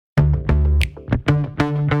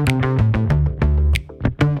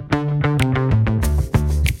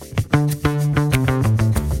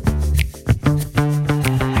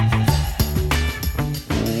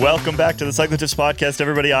back to the Cycling Tips Podcast,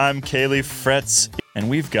 everybody. I'm Kaylee Fretz, and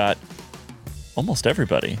we've got almost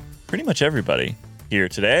everybody, pretty much everybody, here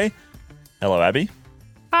today. Hello, Abby.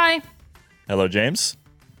 Hi. Hello, James.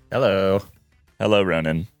 Hello. Hello,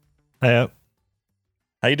 Ronan. Hey.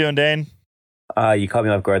 How you doing, Dane? You caught me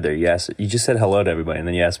off guard there. Yes, you just said hello to everybody, and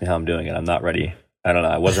then you asked me how I'm doing, and I'm not ready. I don't know.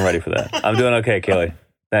 I wasn't ready for that. I'm doing okay, Kaylee.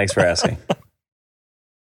 Thanks for asking.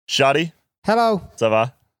 Shoddy. Hello. Ça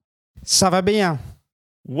va? Ça va bien.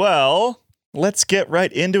 Well, let's get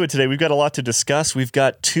right into it today. We've got a lot to discuss. We've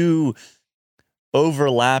got two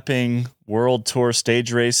overlapping World Tour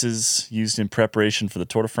stage races used in preparation for the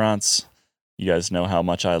Tour de France. You guys know how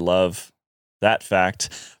much I love that fact.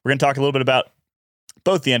 We're going to talk a little bit about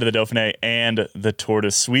both the end of the Dauphiné and the Tour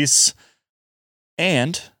de Suisse.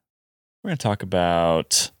 And we're going to talk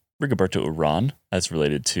about Rigoberto Urán as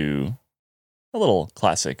related to a little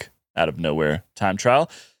classic out of nowhere time trial.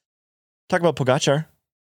 Talk about Pogačar,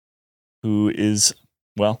 who is,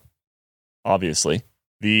 well, obviously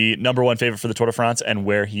the number one favorite for the Tour de France and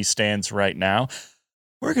where he stands right now.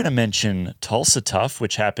 We're going to mention Tulsa Tough,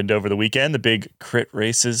 which happened over the weekend, the big crit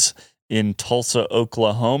races in Tulsa,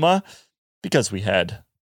 Oklahoma, because we had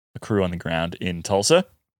a crew on the ground in Tulsa.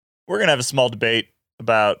 We're going to have a small debate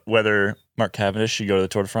about whether Mark Cavendish should go to the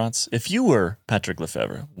Tour de France. If you were Patrick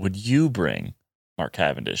Lefevere, would you bring Mark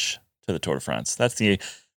Cavendish to the Tour de France? That's the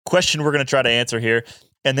question we're going to try to answer here.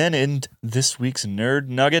 And then in this week's Nerd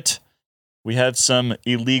Nugget, we have some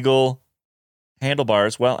illegal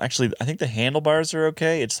handlebars. Well, actually, I think the handlebars are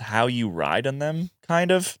okay. It's how you ride on them,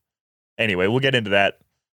 kind of. Anyway, we'll get into that.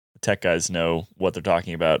 The tech guys know what they're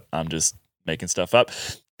talking about. I'm just making stuff up.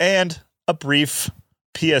 And a brief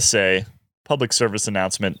PSA, public service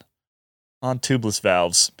announcement on tubeless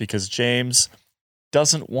valves, because James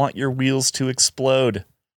doesn't want your wheels to explode.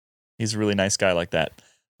 He's a really nice guy like that.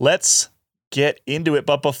 Let's get into it.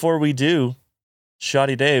 But before we do,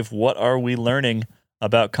 Shoddy Dave, what are we learning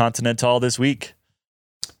about Continental this week?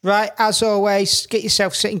 Right, as always, get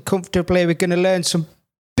yourself sitting comfortably. We're going to learn some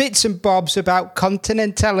bits and bobs about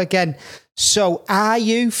Continental again. So, are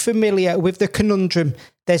you familiar with the conundrum?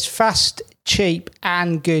 There's fast, cheap,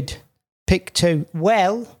 and good. Pick two.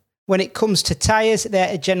 Well, when it comes to tyres,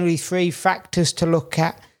 there are generally three factors to look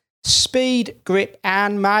at: speed, grip,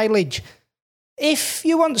 and mileage. If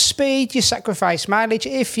you want speed, you sacrifice mileage.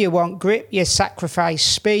 If you want grip, you sacrifice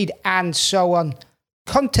speed, and so on.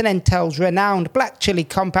 Continental's renowned black chili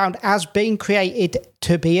compound has been created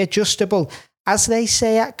to be adjustable. As they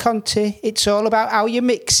say at Conti, it's all about how you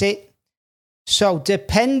mix it. So,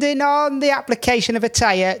 depending on the application of a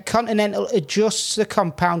tyre, Continental adjusts the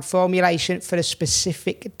compound formulation for a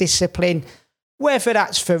specific discipline, whether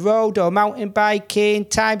that's for road or mountain biking,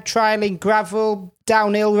 time trialling, gravel,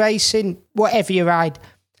 downhill racing, whatever you ride.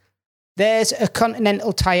 There's a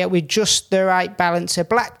Continental tyre with just the right balance of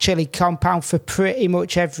black chili compound for pretty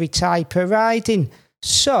much every type of riding.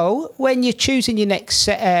 So, when you're choosing your next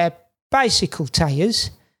set of bicycle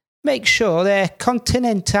tyres, make sure they're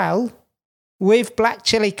Continental with black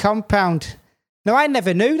chili compound. Now, I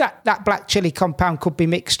never knew that black chili compound could be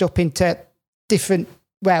mixed up into different,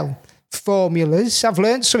 formulas. I've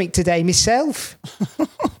learned something today myself.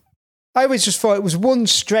 I always just thought it was one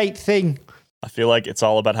straight thing. I feel like it's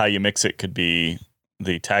all about how you mix it could be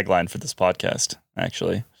the tagline for this podcast,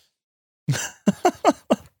 actually.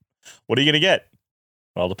 What are you going to get?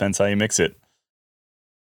 It all depends how you mix it.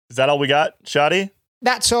 Is that all we got, Shoddy?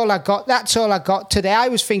 That's all I got today. I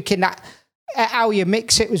was thinking that how you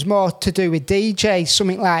mix it was more to do with DJ,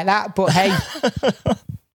 something like that. But hey,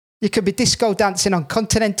 you could be disco dancing on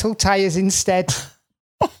Continental tyres instead.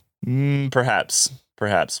 Perhaps.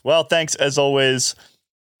 Well, thanks as always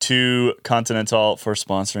to Continental for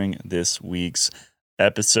sponsoring this week's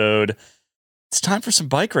episode. It's time for some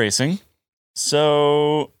bike racing.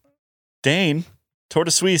 So, Dane, Tour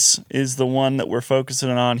de Suisse is the one that we're focusing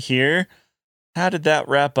on here. How did that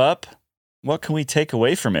wrap up? What can we take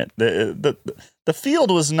away from it? The field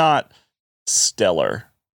was not stellar,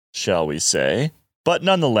 shall we say, but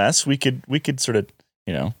nonetheless, we could sort of,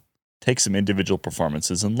 take some individual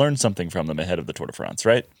performances and learn something from them ahead of the Tour de France,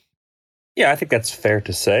 right? Yeah, I think that's fair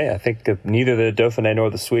to say. I think that neither the Dauphiné nor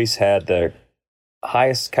the Suisse had the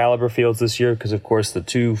highest caliber fields this year because, of course, the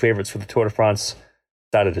two favorites for the Tour de France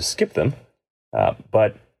decided to skip them.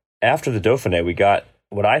 But after the Dauphiné, we got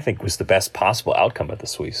what I think was the best possible outcome at the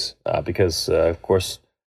Suisse because, of course,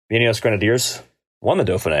 the Ineos Grenadiers won the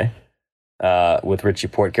Dauphiné with Richie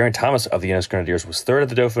Porte. Geraint Thomas of the Ineos Grenadiers was third at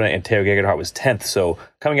the Dauphiné, and Tao Geoghegan Hart was 10th. So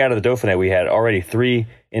coming out of the Dauphiné, we had already three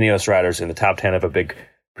Ineos riders in the top 10 of a big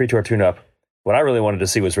pre-tour tune-up. what I really wanted to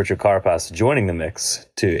see was Richard Carapaz joining the mix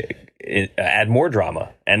to add more drama,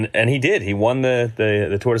 and he did. He won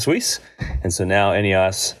the Tour de Suisse, and so now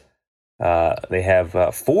Ineos they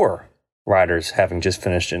have 4 riders having just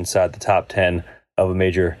finished inside the top 10 of a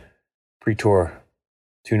major pre-tour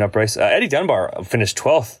tune-up race. Eddie Dunbar finished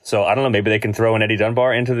 12th, so I don't know. Maybe they can throw an Eddie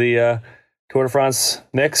Dunbar into the Tour de France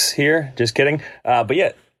mix here. Just kidding. But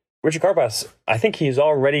yeah, Richard Carapaz, I think he's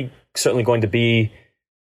already certainly going to be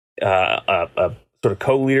a sort of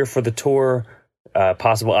co-leader for the Tour,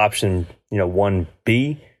 possible option,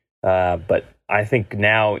 1B. But I think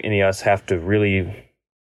now Ineos have to really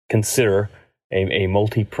consider a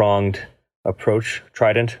multi-pronged approach,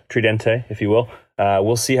 tridente, if you will.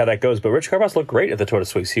 We'll see how that goes. But Richard Carapaz looked great at the Tour de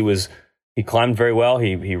Suisse. He climbed very well.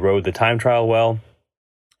 He rode the time trial well.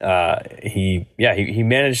 He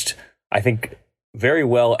managed, I think, very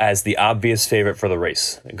well as the obvious favorite for the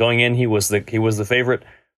race. Going in, he was the favorite,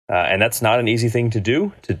 and that's not an easy thing to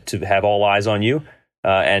do, to have all eyes on you.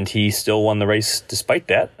 And he still won the race despite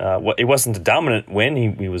that. It wasn't a dominant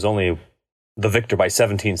win. He was only the victor by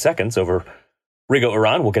 17 seconds over Rigo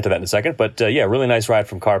Uran. We'll get to that in a second. But really nice ride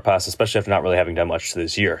from Carapaz, especially after not really having done much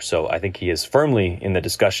this year. So I think he is firmly in the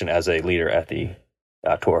discussion as a leader at the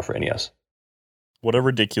Tour for Ineos. What a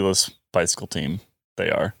ridiculous bicycle team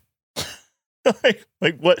they are.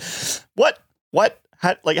 like what?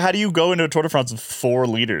 How do you go into a Tour de France with 4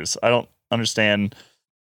 leaders? I don't understand.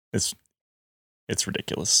 It's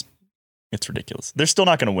ridiculous. It's ridiculous. They're still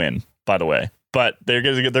not going to win, by the way, but they're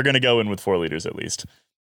going to go in with 4 leaders at least.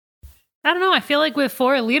 I don't know. I feel like with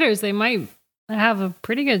 4 leaders, they might have a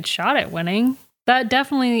pretty good shot at winning. That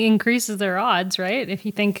definitely increases their odds, right? If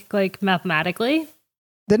you think mathematically.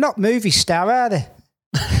 They're not movie star, are they?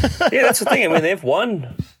 Yeah, that's the thing. I mean, they've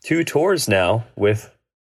won 2 tours now with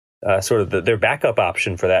sort of their backup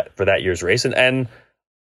option for that year's race, and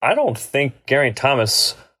I don't think Geraint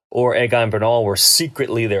Thomas or Egan Bernal were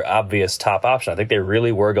secretly their obvious top option. I think they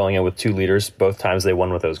really were going in with 2 leaders both times they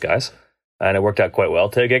won with those guys, and it worked out quite well.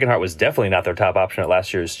 Tao Geoghegan Hart was definitely not their top option at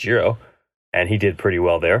last year's Giro, and he did pretty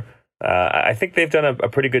well there. I think they've done a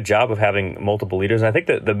pretty good job of having multiple leaders. And I think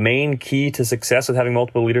that the main key to success with having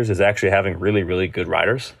multiple leaders is actually having really, really good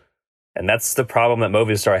riders. And that's the problem that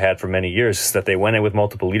Movistar had for many years, is that they went in with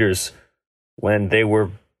multiple leaders when they were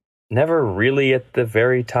never really at the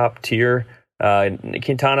very top tier.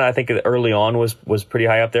 Quintana, I think early on was pretty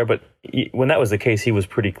high up there, but when that was the case, he was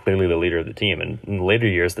pretty clearly the leader of the team. And in the later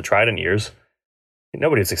years, the Trident years,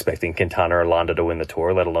 nobody was expecting Quintana or Landa to win the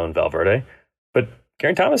Tour, let alone Valverde. But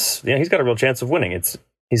Geraint Thomas, he's got a real chance of winning.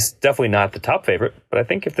 He's definitely not the top favorite, but I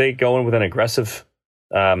think if they go in with an aggressive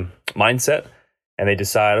mindset and they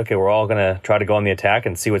decide, okay, we're all going to try to go on the attack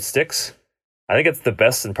and see what sticks, I think it's the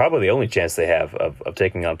best and probably the only chance they have of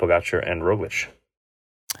taking on Pogacar and Roglic.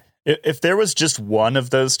 If there was just one of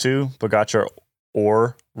those two, Pogacar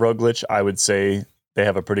or Roglic, I would say they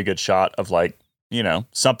have a pretty good shot of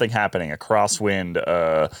something happening, a crosswind,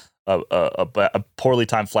 a poorly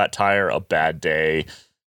timed flat tire, a bad day.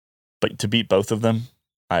 But to beat both of them,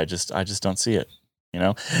 I just don't see it.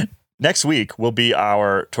 Next week will be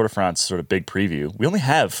our Tour de France sort of big preview. We only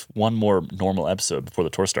have one more normal episode before the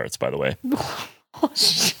Tour starts, by the way.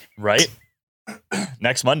 Right?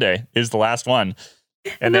 Next Monday is the last one.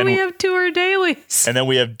 And then we have Tour dailies. And then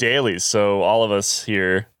we have dailies. So all of us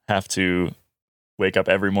here have to wake up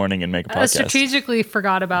every morning and make a podcast. I strategically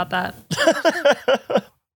forgot about that.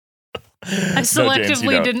 I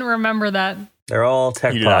selectively didn't remember that. They're all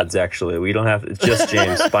tech pods, actually. We don't have, it's just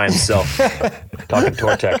James by himself talking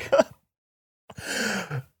Tour tech.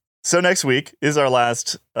 So next week is our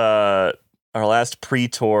last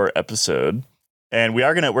pre-tour episode, and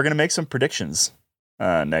we're gonna make some predictions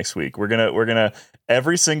next week. We're gonna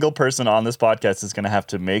every single person on this podcast is gonna have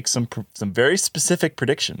to make some very specific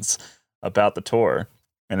predictions about the tour,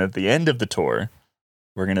 and at the end of the tour,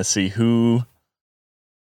 we're gonna see who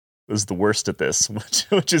was the worst at this,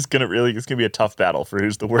 which is it's gonna be a tough battle for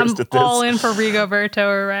who's the worst at this. I'm all in for Rigoberto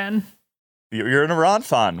Uran. You're an Uran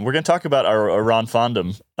fan. We're going to talk about our Uran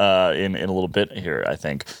fandom in a little bit here, I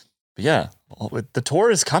think. But yeah, the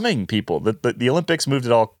tour is coming, people. The Olympics moved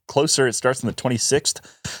it all closer. It starts on the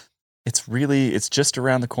 26th. It's just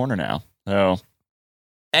around the corner now. So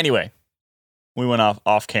anyway, we went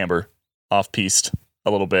off camber, off piste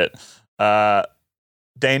a little bit.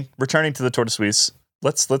 Dane, returning to the Tour de Suisse,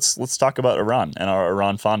 let's talk about Uran and our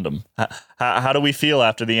Uran fandom. How do we feel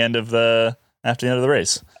after the end of the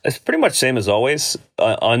race? It's pretty much same as always.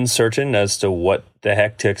 Uncertain as to what the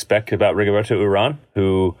heck to expect about Rigoberto Uran,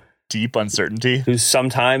 who deep uncertainty, who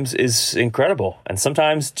sometimes is incredible and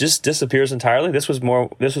sometimes just disappears entirely. This was more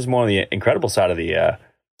on the incredible side of the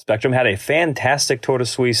spectrum, had a fantastic Tour de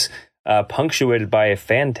Suisse, punctuated by a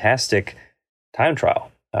fantastic time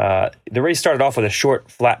trial. The race started off with a short,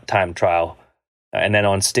 flat time trial, and then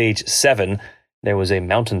on stage 7, there was a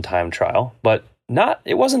mountain time trial, but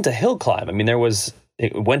it wasn't a hill climb. I mean,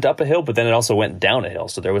 it went up a hill, but then it also went down a hill,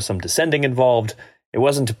 so there was some descending involved. It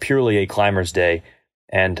wasn't purely a climber's day,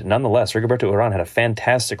 and nonetheless, Rigoberto Urán had a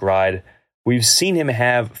fantastic ride. We've seen him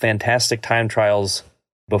have fantastic time trials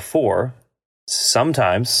before.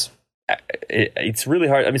 Sometimes it's really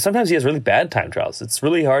hard. I mean, sometimes he has really bad time trials. It's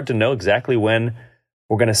really hard to know exactly when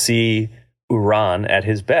we're going to see Urán at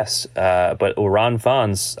his best. But Urán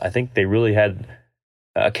fans, I think they really had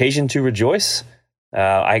occasion to rejoice.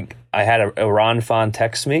 I had a Urán fan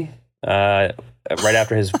text me right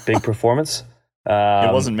after his big performance.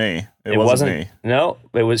 It wasn't me. It wasn't me. No,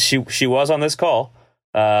 it was she was on this call.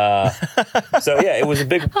 So yeah, it was a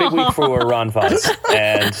big week for Urán fans,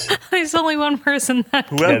 and there's only one person that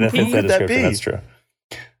who would that be? That's true.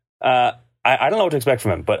 I don't know what to expect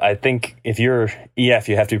from him, but I think if you're EF,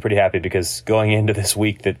 you have to be pretty happy, because going into this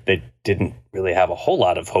week that they didn't really have a whole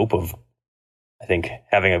lot of hope of, I think,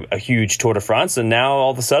 having a huge Tour de France, and now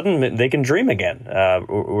all of a sudden they can dream again.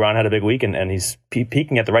 Urán had a big week, and he's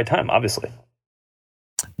peaking at the right time, obviously.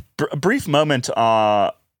 A brief moment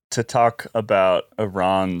to talk about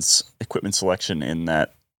Urán's equipment selection in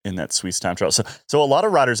that Swiss time trial. So a lot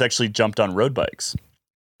of riders actually jumped on road bikes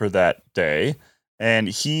for that day, and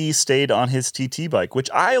he stayed on his TT bike,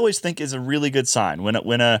 which I always think is a really good sign. When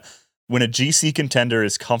a GC contender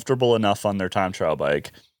is comfortable enough on their time trial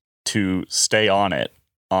bike to stay on it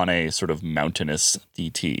on a sort of mountainous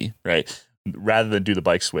DT, right, rather than do the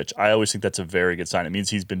bike switch, I always think that's a very good sign. It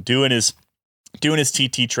means he's been doing his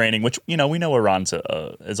TT training, which, we know Urán's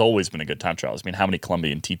has always been a good time trialist. I mean, how many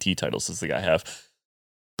Colombian TT titles does the guy have?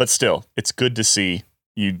 But still, it's good to see.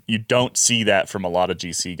 You don't see that from a lot of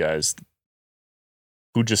GC guys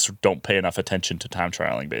who just don't pay enough attention to time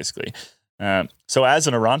trialing, basically. So as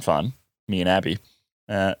an Urán fan, me and Abby,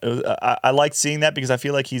 I like seeing that, because I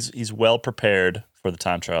feel like he's well prepared for the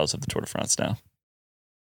time trials of the Tour de France now.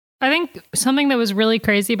 I think something that was really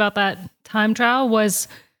crazy about that time trial was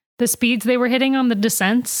the speeds they were hitting on the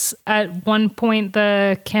descents. At one point,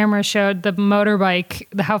 the camera showed the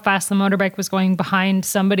motorbike, how fast the motorbike was going behind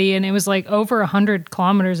somebody, and it was like over 100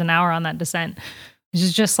 kilometers an hour on that descent, which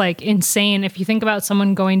is just like insane. If you think about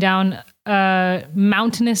someone going down a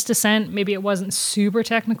mountainous descent, maybe it wasn't super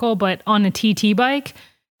technical, but on a TT bike,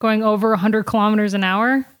 going over 100 kilometers an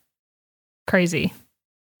hour, crazy.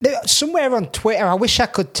 Somewhere on Twitter, I wish I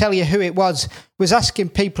could tell you who it was asking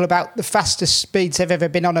people about the fastest speeds they've ever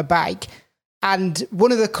been on a bike. And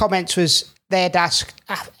one of the comments was, they'd asked,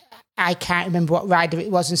 I can't remember what rider it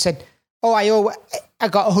was, and said, I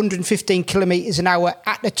got 115 kilometres an hour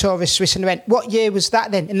at the Tour of Swiss. And I went, what year was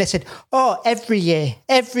that then? And they said, every year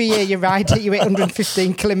you ride it, you hit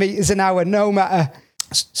 115 kilometres an hour, no matter.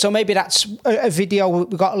 So maybe that's a video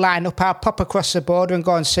we've got to line up. I'll pop across the border and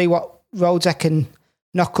go and see what roads I can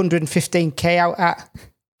knock 115k out at.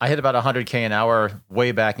 I hit about 100k an hour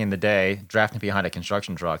way back in the day, drafting behind a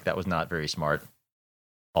construction truck. That was not very smart,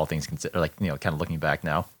 all things considered. Kind of looking back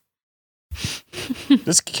now.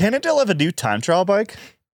 Does Cannondale have a new time trial bike?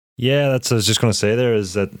 Yeah, that's what I was just going to say there,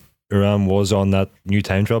 is that Urán was on that new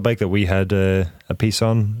time trial bike that we had a piece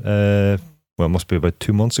on. It must be about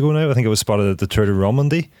 2 months ago now. I think it was spotted at the Tour de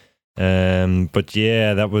Romandie. But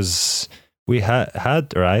yeah, that was... We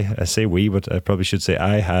had, or I say we, but I probably should say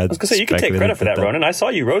I had. I was going to say, you can take credit for that, Ronan. I saw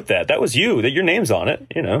you wrote that. That was you. That your name's on it,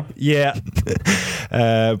 Yeah.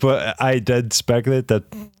 But I did speculate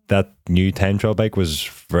that new time trial bike was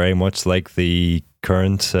very much like the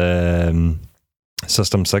current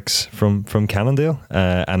System 6 from Cannondale,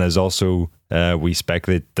 and is also, we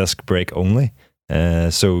speculate, disc brake only.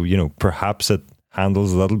 So, perhaps it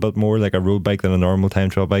handles a little bit more like a road bike than a normal time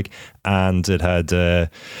trial bike, and it had...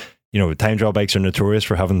 time trial bikes are notorious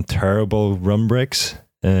for having terrible run brakes,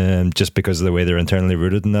 just because of the way they're internally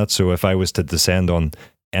rooted in that. So if I was to descend on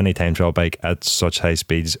any time trial bike at such high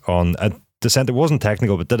speeds on a descent that wasn't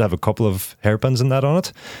technical but did have a couple of hairpins in that on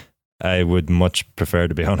it, I would much prefer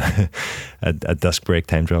to be on a disc brake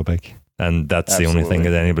time trial bike. And that's Absolutely. The only thing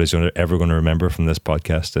that anybody's ever going to remember from this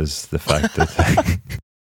podcast, is the fact that...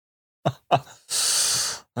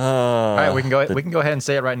 All right, we can go ahead and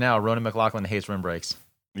say it right now. Ronan McLaughlin hates rim brakes.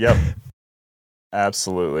 Yep.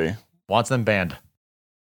 Absolutely. Wants them banned.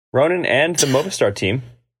 Ronan and the Movistar team,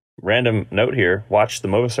 random note here, watch the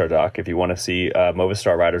Movistar doc if you want to see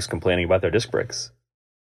Movistar riders complaining about their disc brakes.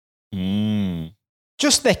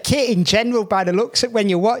 Just the kit in general, by the looks of when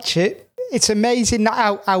you watch it, it's amazing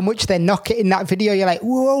how much they knock it in that video. You're like,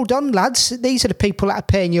 whoa, hold on, lads. These are the people that are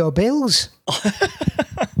paying your bills.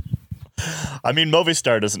 I mean,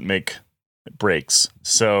 Movistar doesn't make breaks,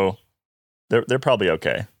 so they're probably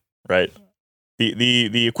okay, right?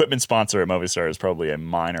 The equipment sponsor at Movistar is probably a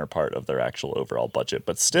minor part of their actual overall budget,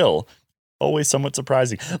 but still always somewhat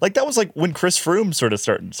surprising. Like that was like when Chris Froome sort of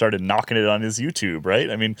started knocking it on his YouTube, right?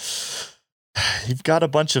 I mean, you've got a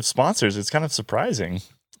bunch of sponsors. It's kind of surprising,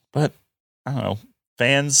 but I don't know.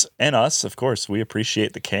 Fans and us, of course, we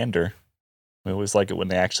appreciate the candor. We always like it when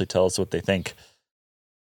they actually tell us what they think.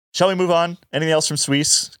 Shall we move on? Anything else from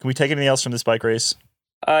Suisse? Can we take anything else from this bike race?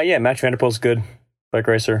 Yeah, Match Van Der Poel's good bike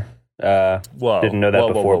racer. Whoa! Didn't know that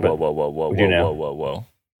before. Whoa!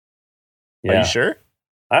 Yeah. Are you sure?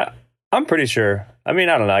 I'm pretty sure. I mean,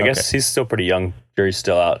 I don't know. I guess he's still pretty young. Jury's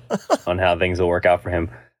still out on how things will work out for him.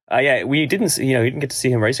 Yeah, we didn't see, we didn't get to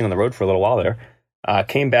see him racing on the road for a little while there.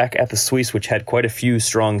 Came back at the Suisse, which had quite a few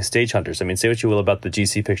strong stage hunters. I mean, say what you will about the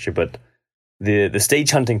GC picture, but the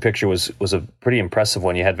stage hunting picture was a pretty impressive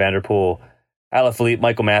one. You had Van Der Poel, Alaphilippe,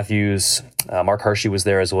 Michael Matthews, Mark Hershey was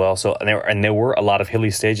there as well. So and there were a lot of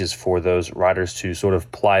hilly stages for those riders to sort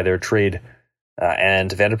of ply their trade.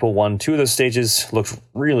 And Van Der Poel won 2 of those stages, looked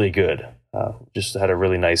really good. Just had a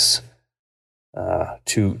really nice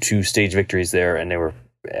two stage victories there, and they were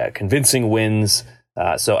convincing wins.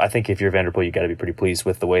 So I think if you're Van Der Poel, you got to be pretty pleased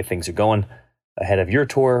with the way things are going ahead of your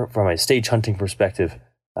tour from a stage hunting perspective.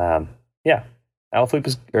 Yeah,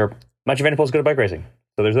 Alaphilippe Mathieu Van Der Poel is good at bike racing.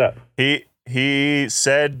 So there's that. He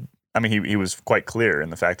said, I mean, he was quite clear in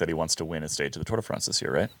the fact that he wants to win a stage of the Tour de France this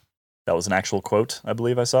year, right? That was an actual quote, I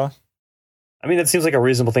believe I saw. I mean, that seems like a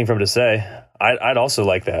reasonable thing for him to say. I'd also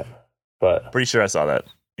like that, but pretty sure I saw that.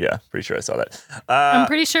 Yeah, pretty sure I saw that. I'm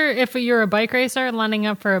pretty sure if you're a bike racer lining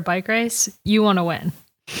up for a bike race, you want to win.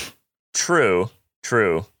 True.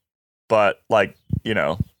 But like,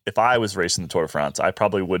 if I was racing the Tour de France, I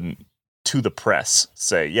probably wouldn't, to the press,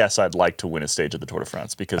 say, yes, I'd like to win a stage of the Tour de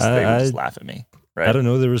France, because they would just laugh at me. Right? I don't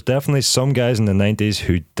know. There was definitely some guys in the 90s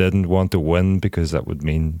who didn't want to win because that would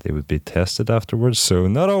mean they would be tested afterwards. So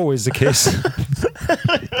not always the case.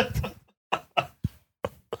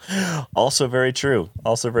 Also very true.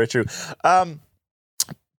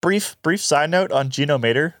 Brief side note on Gino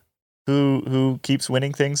Mater, who keeps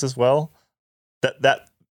winning things as well. That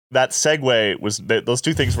segue was those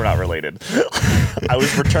two things were not related. I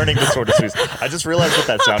was returning to Tour de Suisse. I just realized what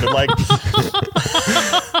that sounded like.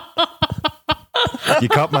 You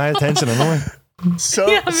caught my attention anyway. So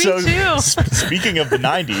speaking of the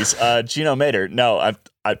 90s, Gino Mater. No,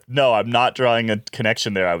 I'm not drawing a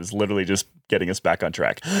connection there. I was literally just getting us back on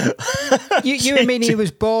track. You mean he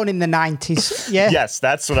was born in the 90s? Yeah. Yes,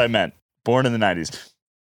 that's what I meant. Born in the 90s.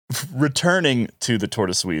 Returning to the Tour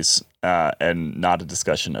de Suisse, and not a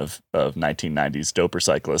discussion of 1990s doper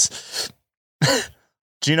cyclists.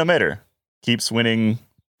 Gino Mater keeps winning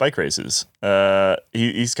bike races.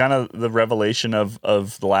 He's kind of the revelation of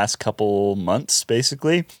the last couple months,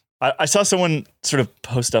 basically. I saw someone sort of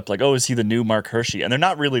post up like, oh, is he the new Mark Hershey? And they're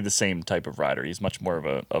not really the same type of rider. He's much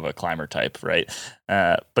more of a climber type, right?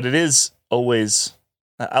 But it is always,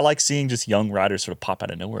 I like seeing just young riders sort of pop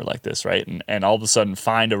out of nowhere like this, right? And all of a sudden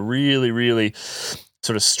find a really, really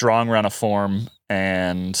sort of strong run of form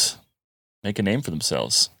and make a name for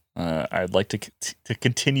themselves. I'd like to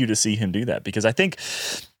continue to see him do that, because I think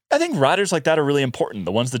riders like that are really important.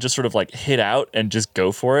 The ones that just sort of like hit out and just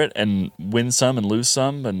go for it and win some and lose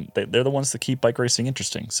some. And they're the ones that keep bike racing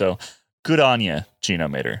interesting. So good on you, Gino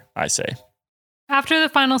Mater, I say. After the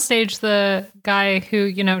final stage, the guy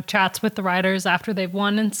who, chats with the riders after they've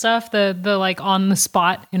won and stuff, the like on the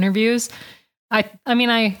spot interviews. I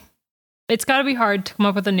mean, it's got to be hard to come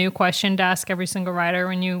up with a new question to ask every single rider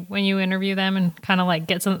when you interview them and kind of like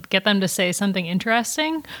get them to say something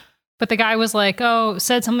interesting. But the guy was like,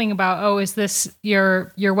 said something about, is this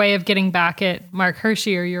your way of getting back at Mark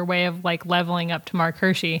Hershey, or your way of like leveling up to Mark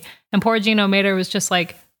Hershey? And poor Gino Mater was just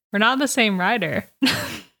like, we're not the same rider.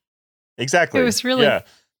 Exactly. It was really, yeah.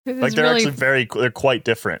 Like they're really, actually they're quite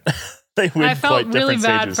different. They win. I felt quite really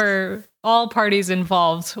bad stages. For all parties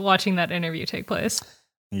involved watching that interview take place.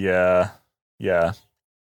 Yeah.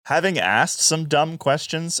 Having asked some dumb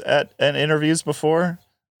questions at interviews before,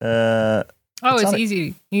 it's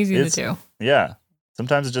easy to do. Yeah.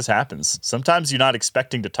 Sometimes it just happens. Sometimes you're not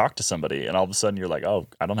expecting to talk to somebody, and all of a sudden you're like, oh,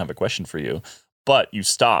 I don't have a question for you. But you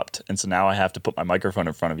stopped, and so now I have to put my microphone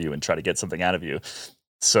in front of you and try to get something out of you.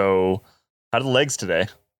 So, how are the legs today?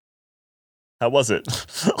 How was it?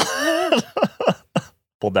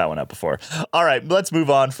 Pulled that one out before. All right, let's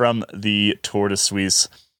move on from the Tour de Suisse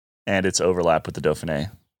and its overlap with the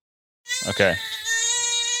Dauphiné. Okay.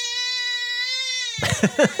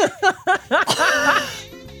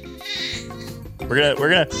 We're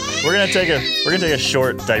gonna take a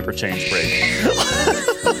short diaper change break.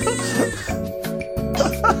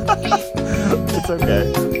 It's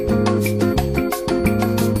okay.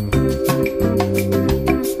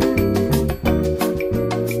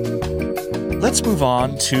 Let's move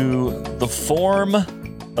on to the form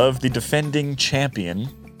of the defending champion,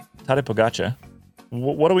 Tadej Pogačar.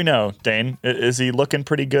 What do we know, Dane? Is he looking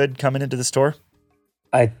pretty good coming into this tour?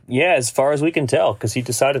 Yeah, as far as we can tell, because he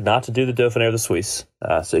decided not to do the Dauphiné or the Suisse.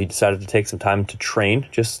 So he decided to take some time to train,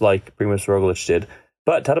 just like Primož Roglič did.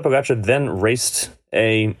 But Tadej Pogačar then raced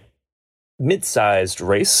a mid-sized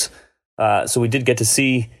race. So we did get to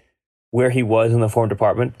see where he was in the form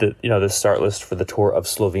department. The start list for the Tour of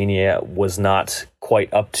Slovenia was not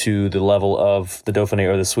quite up to the level of the Dauphiné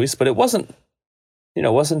or the Suisse, but it wasn't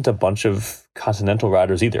a bunch of continental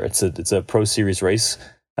riders either. It's a Pro Series race.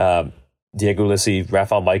 Diego Ulissi,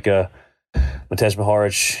 Rafał Majka, Matej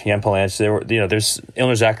Mohoric, Jan Palance. There's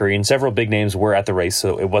Ilnur Zachary, and several big names were at the race.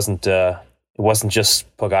 So it wasn't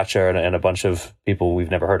just Pogačar and a bunch of people we've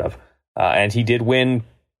never heard of. And he did win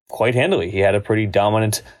quite handily. He had a pretty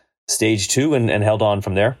dominant stage 2 and held on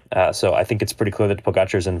from there. So I think it's pretty clear that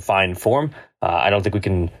Pogačar is in fine form. I don't think we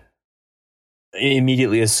can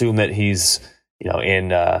immediately assume that he's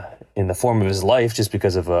in the form of his life just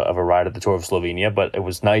because of a ride at the Tour of Slovenia, but it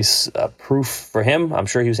was nice proof for him. I'm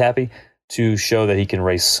sure he was happy to show that he can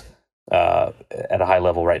race at a high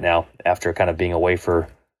level right now after kind of being away for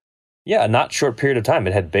a not short period of time.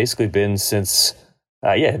 It had basically been since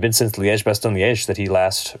Liège-Bastogne-Liège that he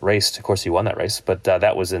last raced. Of course, he won that race, but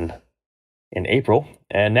that was in April,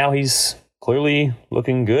 and now he's clearly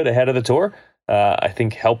looking good ahead of the Tour. I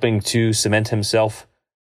think helping to cement himself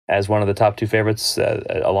as one of the top 2 favorites,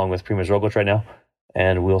 along with Primož Roglič right now.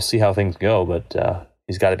 And we'll see how things go, but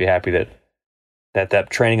he's got to be happy that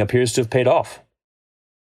training appears to have paid off.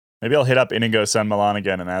 Maybe I'll hit up Inigo San Milan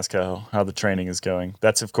again and ask how the training is going.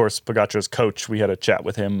 That's, of course, Pogačar's coach. We had a chat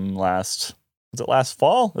with him last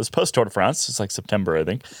fall? It was post-Tour de France. It's like September, I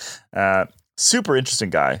think. Super interesting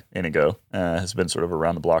guy, Inigo. Has been sort of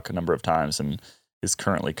around the block a number of times and is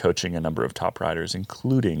currently coaching a number of top riders,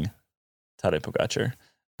 including Tadej Pogačar.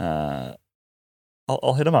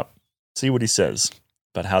 I'll hit him up, see what he says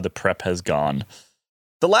about how the prep has gone.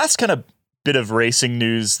 The last kind of bit of racing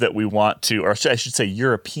news that we want to, or I should say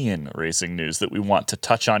European racing news that we want to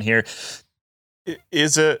touch on here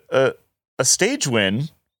is a stage win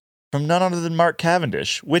from none other than Mark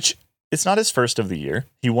Cavendish, which it's not his first of the year.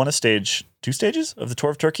 He won 2 stages of the Tour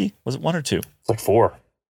of Turkey. Was it 1 or 2? It's like 4.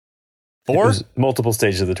 4? Multiple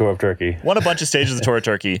stages of the Tour of Turkey. Won a bunch of stages of the Tour of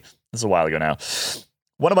Turkey. This is a while ago now.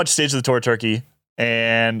 Won a bunch of stages of the Tour of Turkey,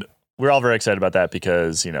 and we're all very excited about that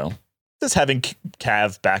because, just having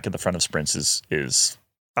Cav back at the front of sprints is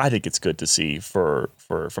I think it's good to see from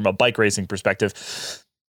a bike racing perspective.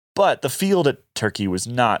 But the field at Turkey was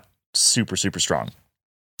not super, super strong.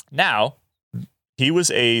 Now, he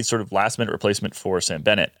was a sort of last-minute replacement for Sam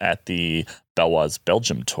Bennett at the Baloise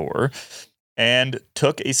Belgium Tour and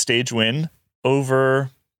took a stage win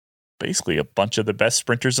over basically a bunch of the best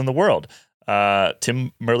sprinters in the world.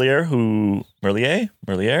 Tim Merlier,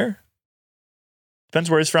 Merlier? Depends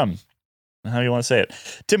where he's from, how you want to say it.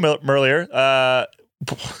 Tim Merlier,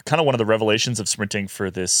 kind of one of the revelations of sprinting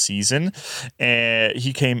for this season.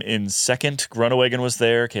 He came in second. Groenewegen was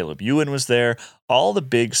there. Caleb Ewan was there. All the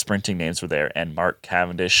big sprinting names were there, and Mark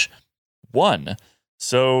Cavendish won.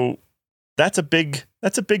 So that's a big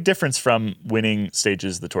difference from winning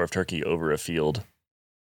stages of the Tour of Turkey over a field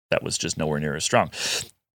that was just nowhere near as strong.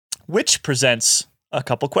 Which presents a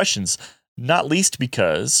couple questions, not least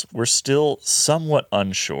because we're still somewhat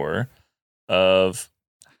unsure of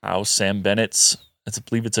how Sam Bennett's, I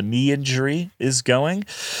believe it's a knee injury, is going.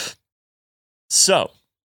 So,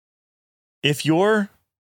 if you're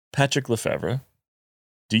Patrick Lefevere,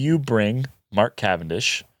 do you bring Mark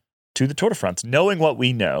Cavendish to the Tour de France, knowing what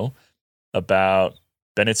we know about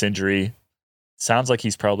Bennett's injury? Sounds like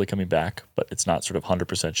he's probably coming back, but it's not sort of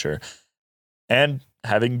 100% sure. And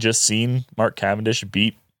having just seen Mark Cavendish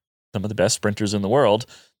beat some of the best sprinters in the world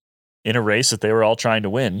in a race that they were all trying to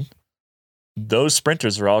win, those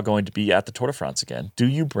sprinters are all going to be at the Tour de France again. Do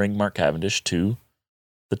you bring Mark Cavendish to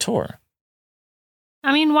the Tour?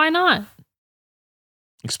 I mean, why not?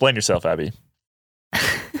 Explain yourself, Abby.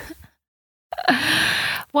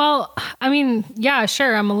 Well, I mean, yeah,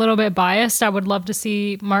 sure. I'm a little bit biased. I would love to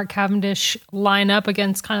see Mark Cavendish line up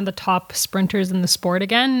against kind of the top sprinters in the sport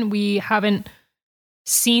again. We haven't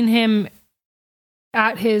seen him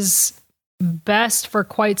at his best for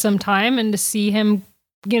quite some time, and to see him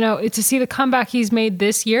to see the comeback he's made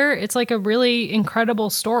this year, it's like a really incredible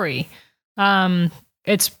story.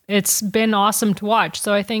 It's been awesome to watch.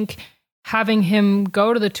 So I think having him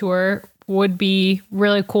go to the tour would be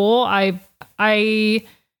really cool. I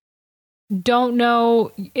don't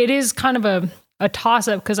know. It is kind of a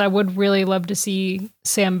toss-up because I would really love to see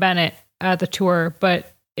Sam Bennett at the tour,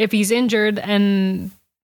 but if he's injured and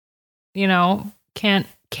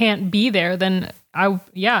can't be there, then to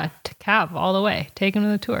Cav all the way, take him to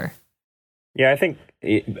the tour. Yeah, I think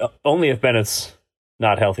only if Bennett's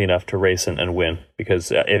not healthy enough to race and win,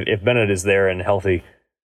 because if Bennett is there and healthy,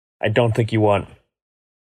 I don't think you want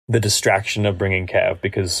the distraction of bringing Cav,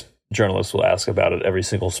 because journalists will ask about it every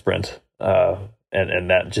single sprint, and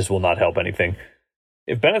that just will not help anything.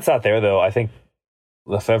 If Bennett's not there, though, I think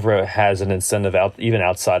Lefevre has an incentive even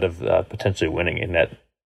outside of potentially winning, in that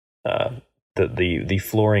the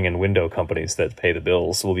flooring and window companies that pay the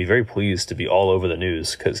bills will be very pleased to be all over the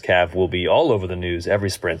news, because Cav will be all over the news every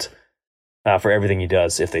sprint for everything he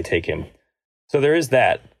does if they take him. So there is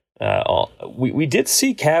that. We did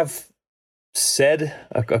see Cav said,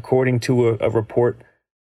 according to a report,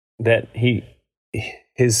 that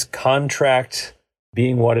his contract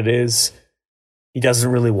being what it is, he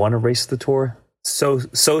doesn't really want to race the tour. So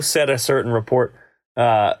said a certain report.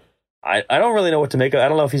 I don't really know what to make of it. I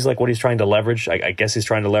don't know if he's what he's trying to leverage. I guess he's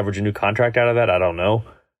trying to leverage a new contract out of that. I don't know.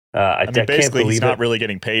 I mean, basically, he's not really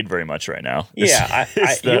getting paid very much right now. Yeah,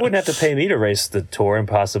 you wouldn't have to pay me to race the tour and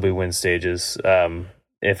possibly win stages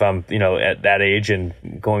if I'm, at that age and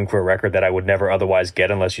going for a record that I would never otherwise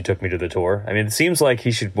get unless you took me to the tour. I mean, it seems like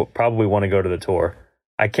he should probably want to go to the tour.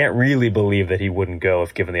 I can't really believe that he wouldn't go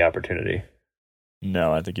if given the opportunity.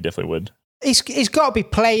 No, I think he definitely would. He's got to be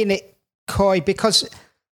playing it coy, because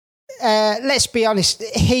let's be honest,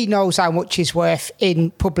 he knows how much he's worth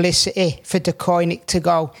in publicity for De Koenig to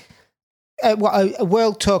go. A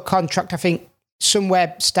World Tour contract, I think,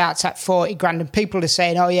 somewhere starts at 40 grand, and people are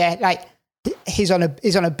saying, oh yeah, he's on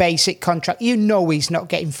a basic contract. He's not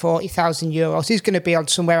getting 40,000 euros. He's going to be on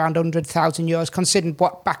somewhere around 100,000 euros, considering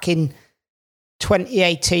what back in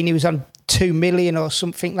 2018 he was on 2 million or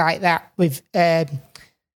something like that with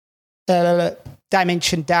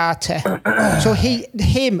Dimension Data. So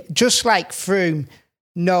him, just like Froome,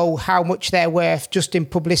 know how much they're worth just in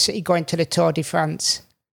publicity going to the Tour de France.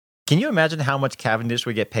 Can you imagine how much Cavendish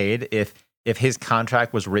would get paid if his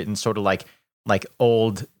contract was written sort of like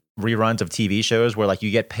old reruns of TV shows where you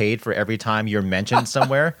get paid for every time you're mentioned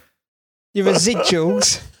somewhere? Your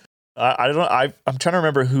residuals. I don't know. I'm trying to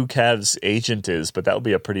remember who Cav's agent is, but that would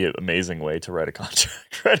be a pretty amazing way to write a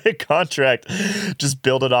contract. Write a contract, just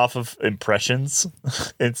build it off of impressions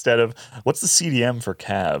instead of what's the CDM for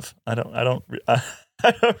Cav. I don't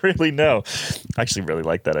really know. I actually really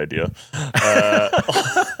like that idea.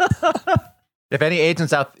 If any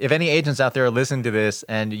agents out there are listening to this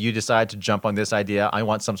and you decide to jump on this idea, I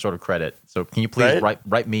want some sort of credit. So can you please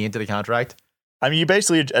write me into the contract? I mean, you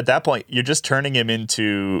basically, at that point, you're just turning him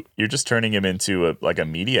into a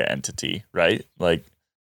media entity, right?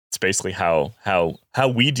 It's basically how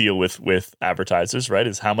we deal with advertisers, right?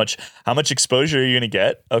 Is how much exposure are you going to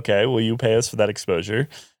get? Okay, well, you pay us for that exposure,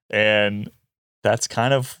 and that's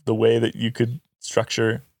kind of the way that you could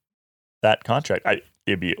structure that contract.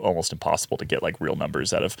 It'd be almost impossible to get real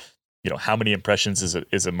numbers out of, how many impressions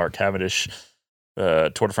is a Mark Cavendish Tour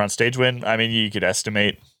de France stage win. I mean, you could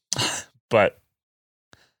estimate, but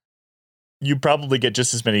you probably get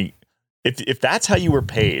just as many. If that's how you were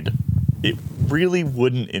paid, it really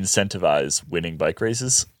wouldn't incentivize winning bike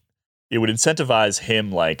races. It would incentivize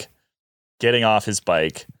him getting off his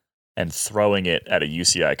bike and throwing it at a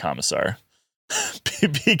UCI commissar,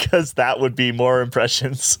 because that would be more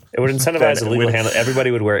impressions. It would incentivize illegal handle. Everybody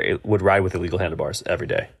would ride with illegal handlebars every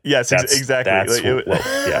day. Yes, exactly.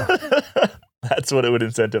 Yeah. That's what it would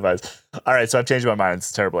incentivize. All right, so I've changed my mind. It's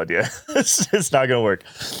a terrible idea. It's not going to work.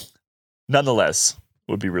 Nonetheless,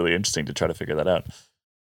 it would be really interesting to try to figure that out.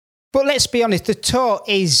 But let's be honest, the Tour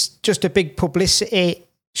is just a big publicity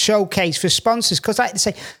showcase for sponsors, because like I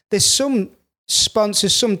say, there's some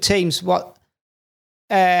sponsors, some teams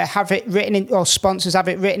have it written in, or sponsors have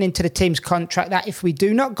it written into the team's contract that if we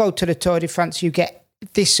do not go to the Tour de France, you get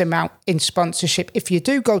this amount in sponsorship. If you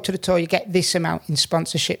do go to the Tour, you get this amount in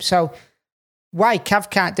sponsorship. So why Cav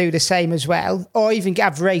can't do the same as well, or even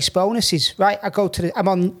have race bonuses, right? I'm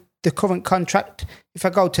on the current contract. If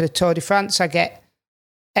I go to the Tour de France, I get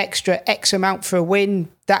extra X amount for a win,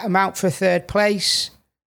 that amount for a third place.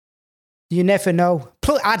 You never know.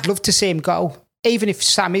 Plus, I'd love to see him go, even if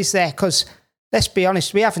Sam is there, because let's be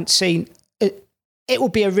honest, we haven't seen it. It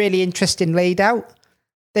would be a really interesting lead out.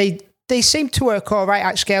 They they seem to work all right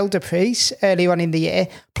at Scheldeprijs early on in the year.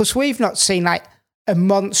 Plus, we've not seen like a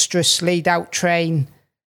monstrous lead out train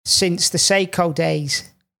since the Seiko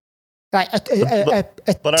days. Like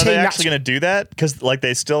but are they actually going to do that? Because like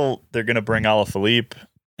they're going to bring Alaphilippe,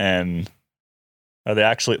 and are they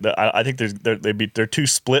actually? I think they're too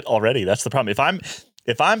split already. That's the problem.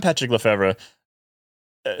 If I'm Patrick Lefevre,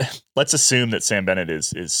 let's assume that Sam Bennett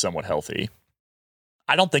is somewhat healthy.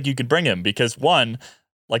 I don't think you could bring him because one,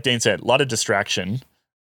 like Dane said, a lot of distraction.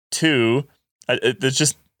 Two,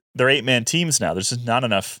 they're 8-man teams now. There's just not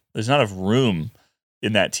enough. There's not enough room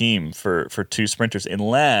in that team for two sprinters,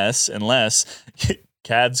 unless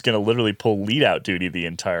Cad's going to literally pull lead out duty the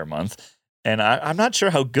entire month. And I'm not sure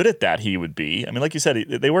how good at that he would be. I mean, like you said,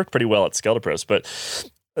 they work pretty well at Scheldeprijs, but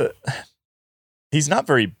he's not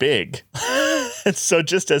very big. And so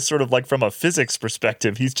just as sort of like from a physics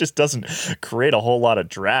perspective, he just doesn't create a whole lot of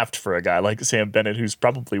draft for a guy like Sam Bennett, who's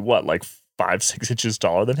probably like 5-6 inches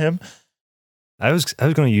taller than him. I was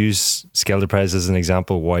going to use Scheldeprijs as an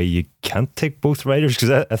example why you can't take both riders, because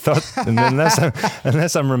I thought,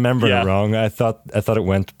 unless I'm remembering it wrong, I thought it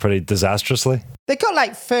went pretty disastrously. They got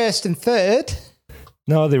like first and third.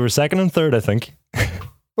 No, they were second and third, I think.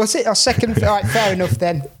 Was it? Or second? All right, fair enough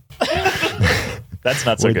then. That's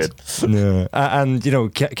not so good. No. And,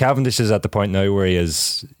 Cavendish is at the point now where he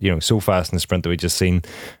is, so fast in the sprint that we just seen.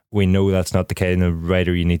 We know that's not the kind of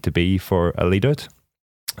rider you need to be for a lead out.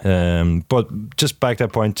 But just back to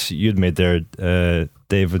that point you'd made there,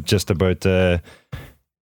 David, just about the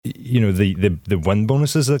win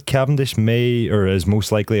bonuses that Cavendish may or is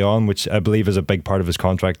most likely on, which I believe is a big part of his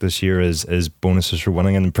contract this year, is bonuses for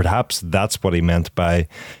winning, and perhaps that's what he meant by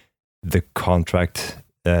the contract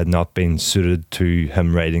not being suited to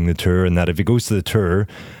him riding the Tour, and that if he goes to the Tour,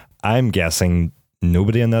 I'm guessing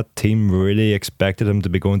nobody on that team really expected him to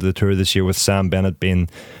be going to the Tour this year, with Sam Bennett being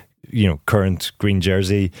current green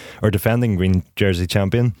jersey or defending green jersey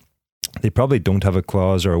champion. They probably don't have a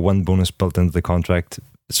clause or a win bonus built into the contract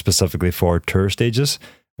specifically for Tour stages,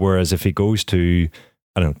 whereas if he goes to,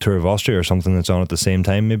 I don't know, Tour of Austria or something that's on at the same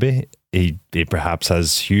time, maybe he perhaps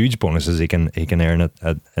has huge bonuses he can earn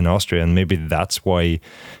in Austria, and maybe that's why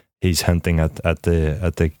he's hinting at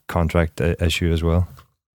the contract issue as well.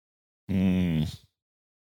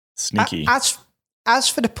 Sneaky. As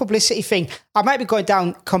for the publicity thing, I might be going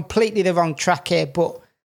down completely the wrong track here, but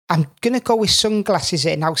I'm going to go with sunglasses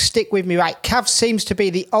here. Now, stick with me, right? Cav seems to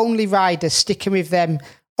be the only rider sticking with them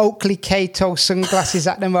Oakley Kato sunglasses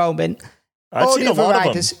at the moment. I've seen a lot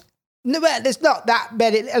of them. No, there's not that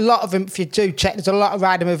many. A lot of them, if you do check, there's a lot of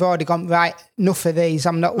riders who've already gone, right, enough of these,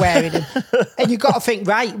 I'm not wearing them. And you've got to think,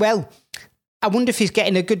 right, well, I wonder if he's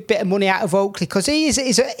getting a good bit of money out of Oakley, because he's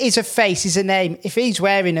a face, he's a name. If he's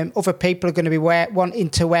wearing them, other people are going to be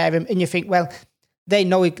wanting to wear them. And you think, well,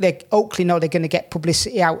 Oakley know they're going to get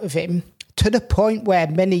publicity out of him, to the point where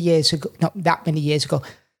many years ago, not that many years ago,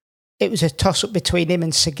 it was a toss-up between him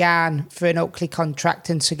and Sagan for an Oakley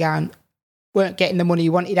contract, and Sagan weren't getting the money he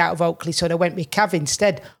wanted out of Oakley, so they went with Cav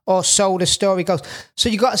instead, or so the story goes. So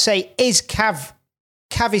you've got to say, is Cav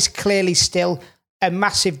is clearly still a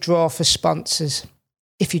massive draw for sponsors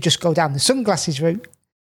if you just go down the sunglasses route.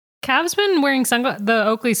 Cav's been wearing the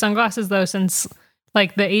Oakley sunglasses though since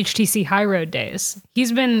like the HTC High Road days.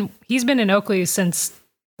 He's been in Oakley since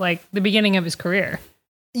like the beginning of his career.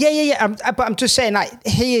 Yeah. But I'm just saying, like,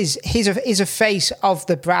 he's a face of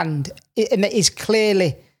the brand, and it is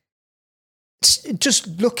clearly just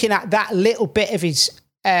looking at that little bit of his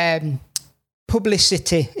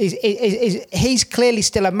publicity. He's clearly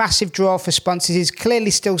still a massive draw for sponsors. He's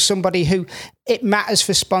clearly still somebody who it matters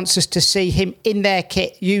for sponsors to see him in their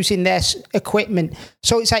kit, using their equipment.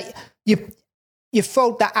 So it's like you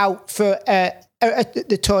fold that out for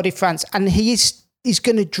the Tour de France, and he's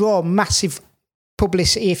going to draw massive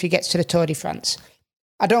publicity if he gets to the Tour de France.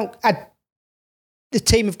 The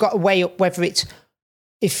team have got to weigh up whether it's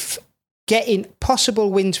if getting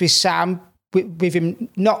possible wins with Sam, with him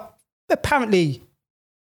not apparently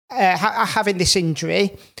having this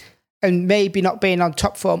injury and maybe not being on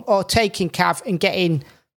top form, or taking Cav and getting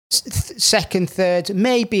second, third,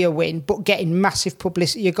 maybe a win, but getting massive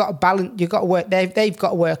publicity. You've got to balance. You've got to work. They've got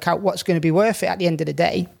to work out what's going to be worth it at the end of the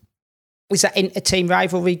day. Is that inter-team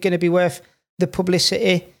rivalry going to be worth the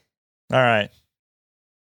publicity? All right.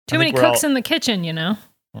 Too many cooks in the kitchen,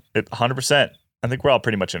 100%. I think we're all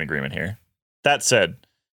pretty much in agreement here. That said,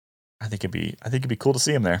 I think it'd be cool to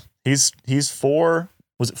see him there. He's 4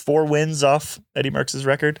 wins off Eddie Merckx's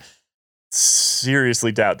record?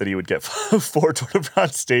 Seriously doubt that he would get 4 Tour de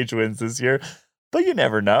France stage wins this year, but you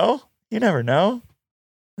never know.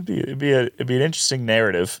 It'd be an interesting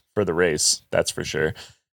narrative for the race, that's for sure.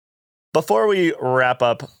 Before we wrap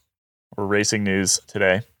up racing news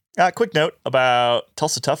today, quick note about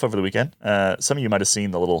Tulsa Tough over the weekend. Some of you might have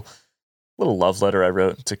seen the little love letter I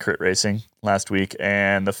wrote to Crit Racing last week,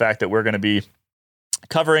 and the fact that we're going to be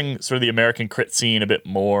covering sort of the American crit scene a bit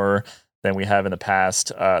more than we have in the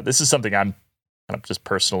past. This is something I'm kind of just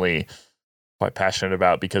personally quite passionate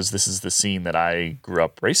about, because this is the scene that I grew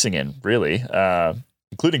up racing in, really,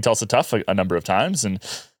 including Tulsa Tough a number of times. And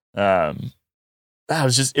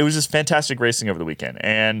it was just fantastic racing over the weekend.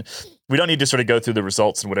 And we don't need to sort of go through the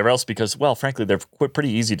results and whatever else, because, well, frankly, they're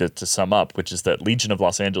pretty easy to sum up, which is that Legion of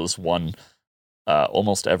Los Angeles won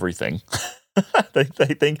almost everything. I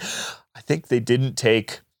think they didn't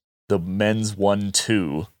take the men's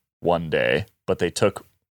 1-2 one day, but they took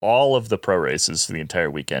all of the pro races for the entire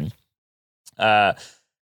weekend.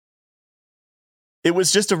 It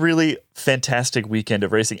was just a really fantastic weekend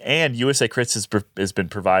of racing, and USA Crits has been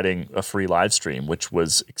providing a free live stream, which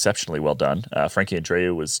was exceptionally well done. Frankie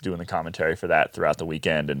Andreu was doing the commentary for that throughout the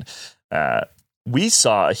weekend, and we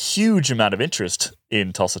saw a huge amount of interest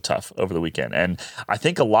in Tulsa Tough over the weekend. And I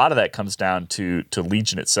think a lot of that comes down to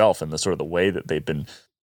Legion itself and the sort of the way that they've been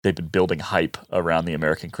building hype around the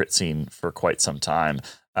American crit scene for quite some time,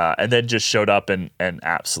 and then just showed up and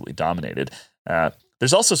absolutely dominated.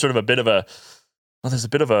 There's also sort of a bit of a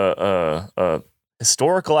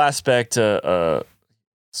historical aspect,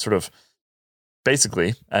 sort of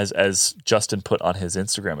basically, as Justin put on his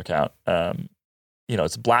Instagram account,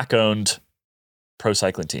 it's a black-owned pro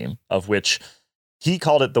cycling team, of which he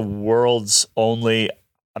called it the world's only.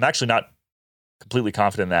 I'm actually not completely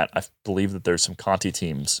confident in that. I believe that there's some Conti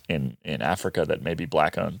teams in Africa that may be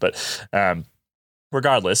black-owned, but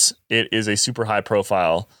regardless, it is a super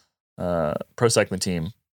high-profile pro cycling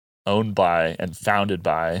team owned by and founded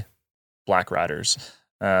by black riders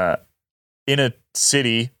in a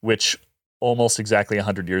city which almost exactly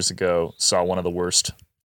 100 years ago saw one of the worst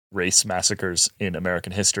race massacres in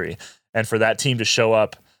American history. And for that team to show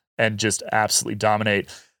up and just absolutely dominate,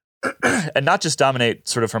 and not just dominate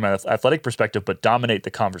sort of from an athletic perspective, but dominate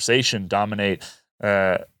the conversation, dominate,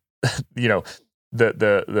 the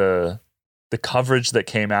coverage that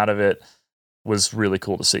came out of it was really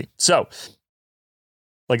cool to see. So,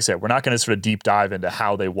 like I said, we're not going to sort of deep dive into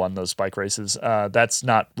how they won those bike races. That's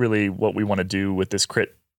not really what we want to do with this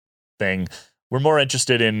crit thing. We're more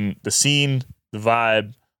interested in the scene, the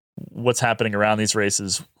vibe, what's happening around these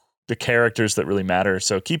races, the characters that really matter.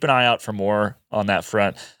 So keep an eye out for more on that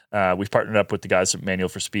front. We've partnered up with the guys at Manual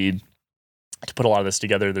for Speed to put a lot of this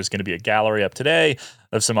together. There's going to be a gallery up today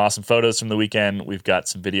of some awesome photos from the weekend. We've got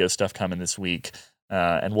some video stuff coming this week,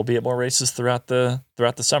 and we'll be at more races throughout the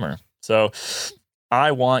summer. So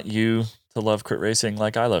I want you to love crit racing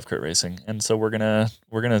like I love crit racing, and so we're gonna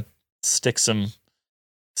stick some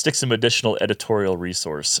additional editorial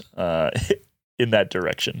resource in that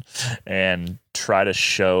direction, and try to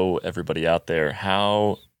show everybody out there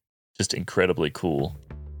how just incredibly cool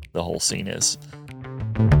the whole scene is.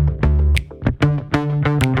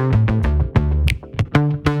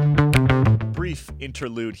 Brief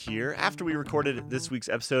interlude here. After we recorded this week's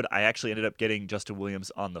episode, I actually ended up getting Justin Williams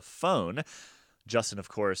on the phone. Justin, of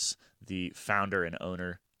course, the founder and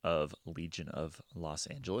owner of Legion of Los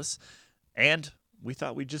Angeles. And we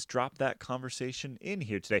thought we'd just drop that conversation in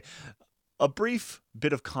here today. A brief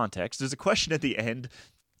bit of context. There's a question at the end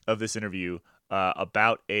of this interview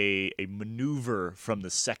about a maneuver from the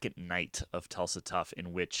second night of Tulsa Tough,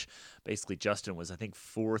 in which basically Justin was, I think,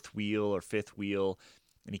 fourth wheel or fifth wheel,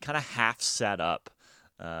 and he kind of half sat up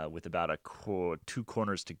with about two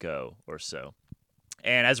corners to go or so.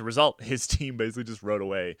 And as a result, his team basically just rode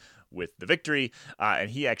away with the victory, and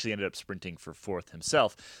he actually ended up sprinting for fourth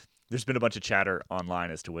himself. There's been a bunch of chatter online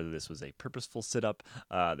as to whether this was a purposeful sit-up.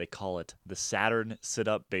 They call it the Saturn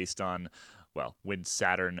sit-up, based on, well, when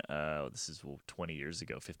Saturn, this is 20 years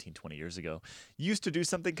ago, 15, 20 years ago, used to do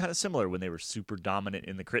something kind of similar when they were super dominant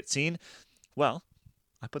in the crit scene. Well,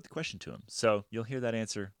 I put the question to him, so you'll hear that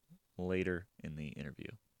answer later in the interview.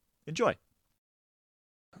 Enjoy.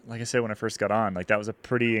 Like I said, when I first got on, that was a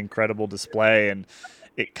pretty incredible display, and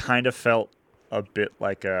it kind of felt a bit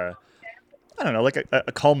like a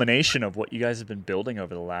culmination of what you guys have been building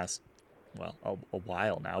over the last, a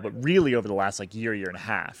while now, but really over the last year and a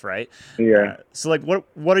half, right? Yeah. So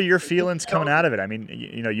what are your feelings coming out of it? I mean,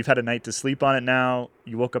 you've had a night to sleep on it now.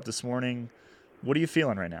 You woke up this morning. What are you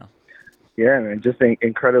feeling right now? Yeah, man, just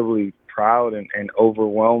incredibly proud and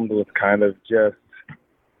overwhelmed with kind of just,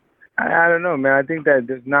 I don't know, man. I think that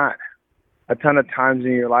there's not a ton of times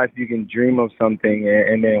in your life you can dream of something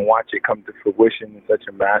and then watch it come to fruition in such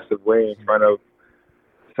a massive way in front of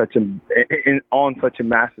on such a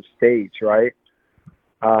massive stage, right?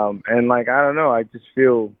 And like, I don't know, I just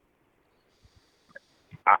feel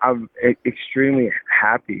I'm extremely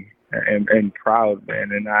happy and proud,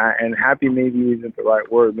 man. And happy maybe isn't the right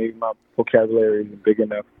word. Maybe my vocabulary isn't big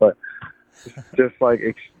enough, but just like,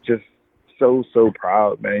 it's just so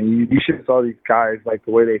proud, man. You should have saw these guys, like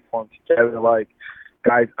the way they formed together, like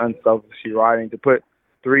guys unselfishly riding to put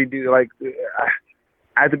 3 dudes, like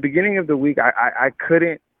at the beginning of the week, I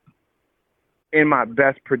couldn't, in my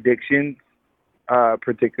best predictions,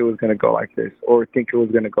 predict it was going to go like this or think it was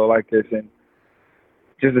going to go like this. And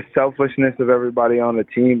just the selfishness of everybody on the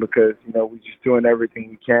team, because, you know, we're just doing everything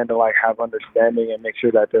we can to like have understanding and make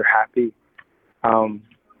sure that they're happy, and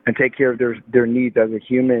take care of their needs as a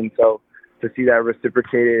human. So to see that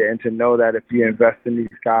reciprocated and to know that if you invest in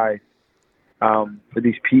these guys, for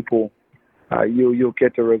these people, you'll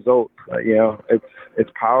get the results. You know,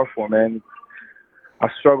 it's powerful, man. I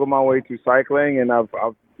struggled my way through cycling, and I've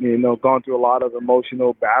you know, gone through a lot of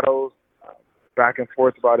emotional battles, back and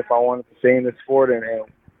forth about if I wanted to stay in the sport, and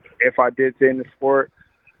if I did stay in the sport,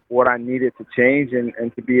 what I needed to change, and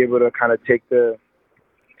to be able to kind of take the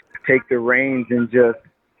reins and just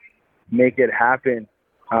make it happen.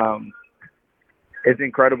 It's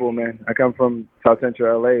incredible, man. I come from South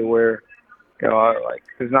Central LA, where, you know, like,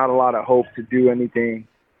 there's not a lot of hope to do anything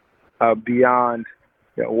beyond,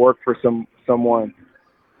 you know, work for someone,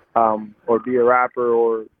 or be a rapper,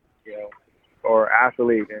 or, you know, or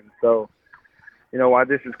athlete. And so, you know, while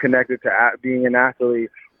this is connected to being an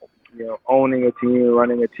athlete, you know, owning a team,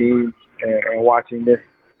 running a team, and watching this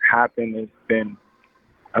happen has been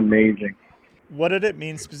amazing. What did it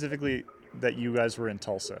mean specifically that you guys were in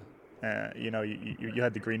Tulsa? You know, you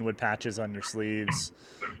had the Greenwood patches on your sleeves.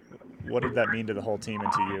 What did that mean to the whole team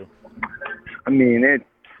and to you? I mean, it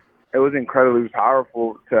was incredibly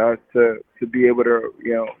powerful to us to be able to,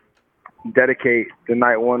 you know, dedicate the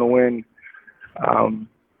night one win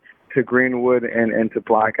to Greenwood and to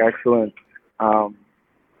Black excellence. You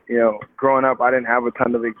know, growing up, I didn't have a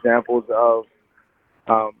ton of examples of,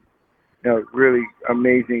 you know, really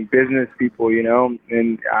amazing business people, you know,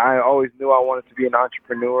 and I always knew I wanted to be an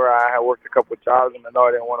entrepreneur. I had worked a couple of jobs, and I know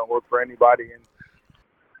I didn't want to work for anybody. And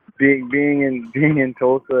being in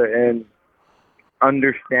Tulsa and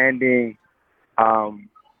understanding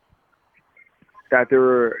that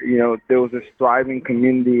there was a thriving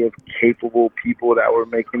community of capable people that were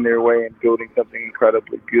making their way and building something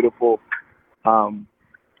incredibly beautiful.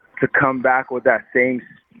 To come back with that same,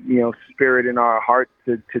 you know, spirit in our hearts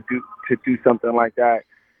to do something like that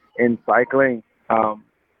in cycling, man,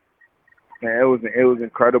 it was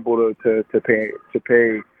incredible to pay.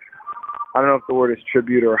 I don't know if the word is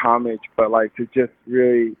tribute or homage, but like to just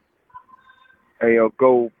really, you know,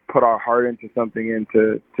 go put our heart into something and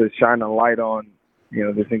to shine a light on, you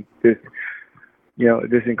know, this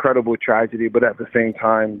incredible tragedy, but at the same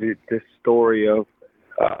time, this story of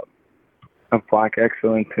Black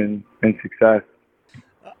excellence and success.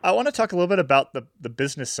 I want to talk a little bit about the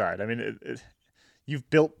business side. I mean, you've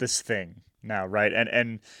built this thing now, right?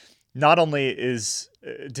 And not only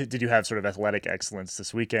did you have sort of athletic excellence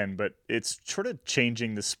this weekend, but it's sort of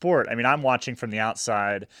changing the sport. I mean, I'm watching from the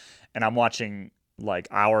outside, and I'm watching like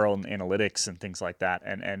our own analytics and things like that.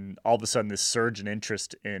 And all of a sudden this surge in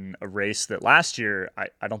interest in a race that last year,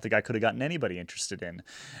 I don't think I could have gotten anybody interested in.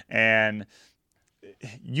 And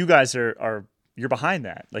you guys you're behind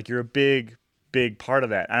that. Like, you're a big part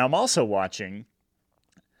of that. And I'm also watching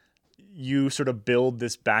you sort of build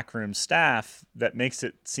this backroom staff that makes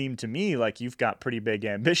it seem to me like you've got pretty big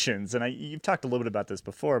ambitions. And you've talked a little bit about this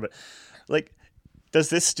before, but like, does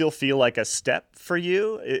this still feel like a step for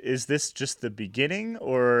you? Is this just the beginning,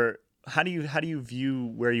 or how do you view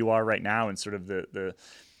where you are right now and sort of the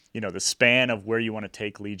you know, the span of where you want to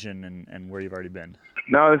take Legion and where you've already been?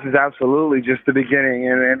 No, this is absolutely just the beginning.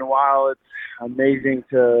 And while it's amazing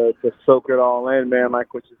to soak it all in, man,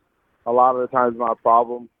 like, which is a lot of the times my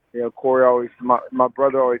problem. You know, Corey my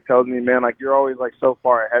brother always tells me, man, like, you're always like so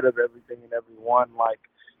far ahead of everything and everyone. Like,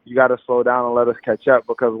 you got to slow down and let us catch up,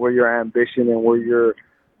 because where your ambition and where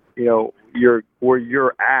where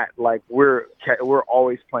you're at, like, we're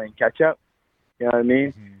always playing catch up. You know what I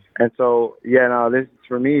mean? Mm-hmm. And so, yeah, no, this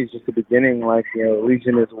for me is just the beginning. Like, you know,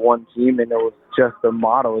 Legion is one team, and it was just a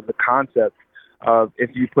model, it's a concept of if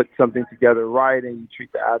you put something together right and you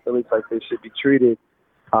treat the athletes like they should be treated,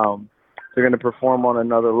 they're going to perform on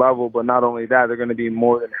another level. But not only that, they're going to be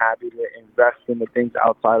more than happy to invest in the things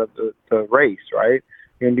outside of the race, right?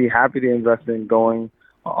 You're going to be happy to invest in going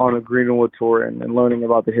on a Greenwood tour and learning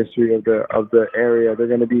about the history of the area. They're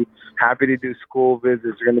going to be happy to do school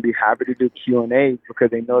visits. They're going to be happy to do Q&A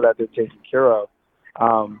because they know that they're taken care of.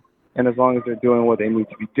 And as long as they're doing what they need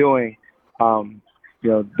to be doing,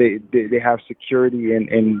 they have security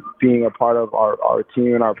in being a part of our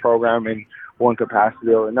team and our program in one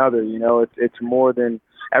capacity or another. It's more than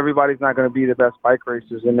everybody's not going to be the best bike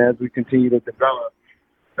racers, and as we continue to develop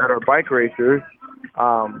better bike racers,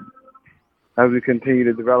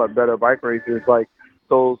 like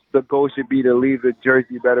so the goal should be to leave the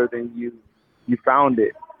jersey better than you found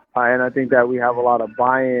it, and I think that we have a lot of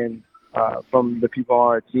buy-in from the people on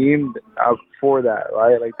our team for that,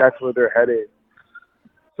 right? Like that's where they're headed.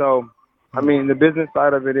 So, I mean, the business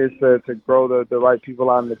side of it is to grow the right people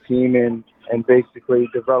on the team and basically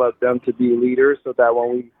develop them to be leaders so that when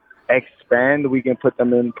we expand, we can put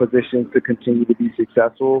them in positions to continue to be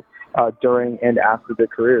successful during and after their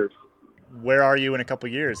careers. Where are you in a couple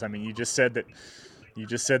of years? I mean, you just said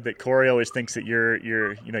that Corey always thinks that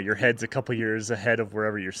your head's a couple years ahead of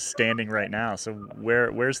wherever you're standing right now. So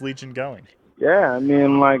where's Legion going? Yeah, I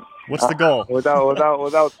mean, like, what's the goal?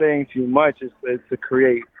 without saying too much, it's to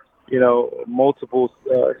create, multiple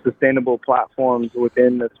sustainable platforms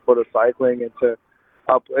within the sport of cycling, and to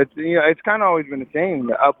it's kind of always been the same,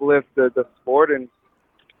 to uplift the sport and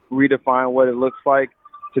redefine what it looks like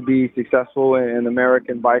to be successful in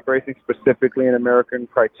American bike racing, specifically in American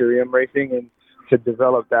criterium racing, and to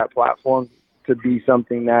develop that platform to be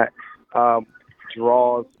something that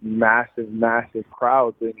draws massive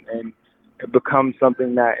crowds and it becomes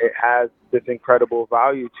something that it has this incredible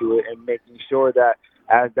value to it, and making sure that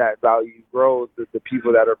as that value grows, that the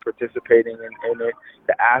people that are participating in it,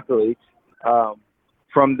 the athletes,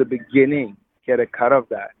 from the beginning get a cut of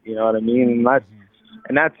that. You know what I mean?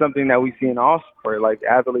 And that's something that we see in all sport, like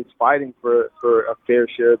athletes fighting for a fair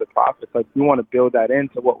share of the profits. Like we want to build that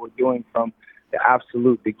into what we're doing from the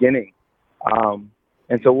absolute beginning.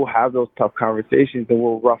 And so we'll have those tough conversations and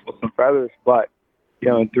we'll ruffle some feathers, but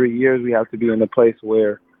in 3 years, we have to be in a place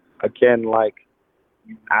where, again, like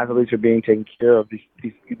athletes are being taken care of.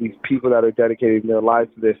 These people that are dedicating their lives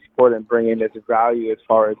to this sport and bringing this value as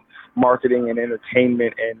far as marketing and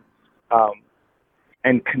entertainment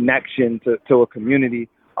and connection to a community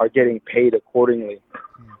are getting paid accordingly.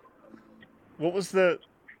 What was the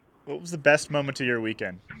best moment of your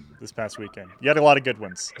weekend this past weekend? You had a lot of good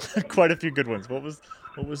ones, quite a few good ones. What was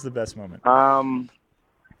the best moment?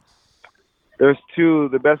 There's two.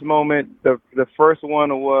 The best moment, the first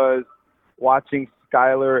one was watching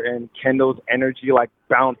Skylar and Kendall's energy like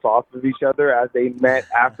bounce off of each other as they met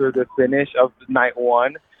after the finish of night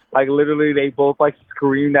one. Like literally, they both like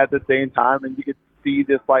screamed at the same time, and you could see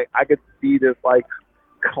this I could see this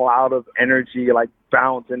cloud of energy like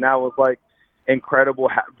bounce, and that was like incredible.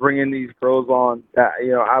 Bringing these girls on that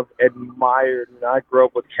I've admired. I grew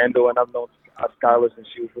up with Kendall, and I've known Skylar since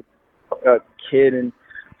she was a kid, and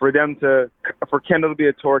for Kendall to be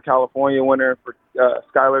a Tour California winner, for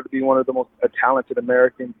Skylar to be one of the most talented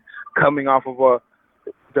Americans coming off of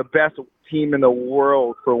the best team in the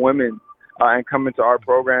world for women, and coming to our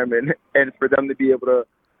program, and for them to be able to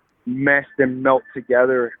mesh and melt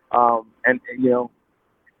together, and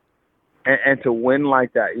to win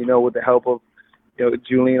like that, with the help of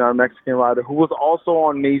Julian, our Mexican rider, who was also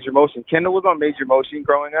on Major Motion. Kendall was on Major Motion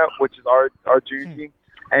growing up, which is our junior team,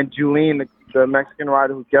 and Julian, the Mexican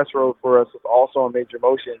rider who guest rode for us, was also on Major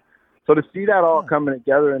Motion. So to see that all coming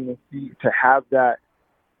together and to have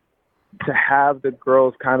the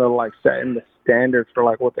girls kind of like setting the standard for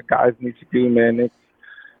like what the guys need to do, man,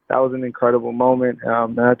 that was an incredible moment.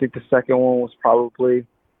 And I think the second one was probably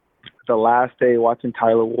the last day watching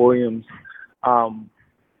Tyler Williams.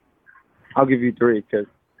 I'll give you three because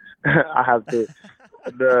I have to.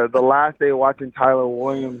 The last day watching Tyler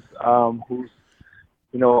Williams, who's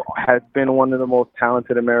has been one of the most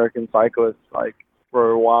talented American cyclists like for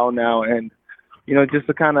a while now, and just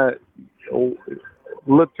to kind of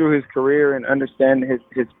look through his career and understand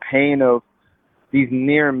his pain of these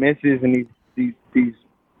near misses and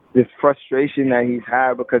this frustration that he's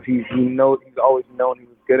had because he's always known he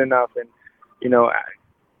was good enough, and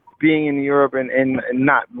being in Europe and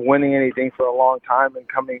not winning anything for a long time and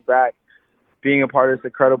coming back, being a part of this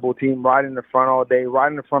incredible team, riding the front all day,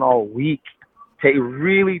 riding the front all week.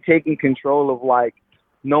 Really taking control of like,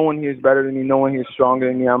 no one here is better than me, no one here is stronger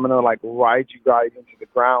than me. I'm gonna like ride you guys into the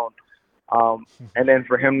ground, and then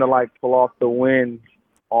for him to like pull off the win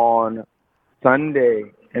on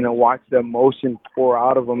Sunday and then watch the emotion pour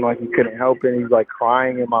out of him like he couldn't help it. He's like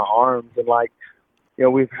crying in my arms, and like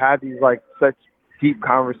we've had these like such deep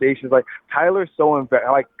conversations. Like Tyler's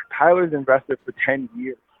invested for 10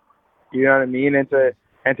 years. You know what I mean? And to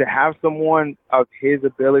have someone of his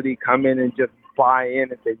ability come in and just buy in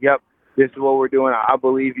and say, yep, this is what we're doing. I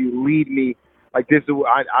believe you. Lead me. Like this is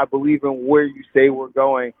I believe in where you say we're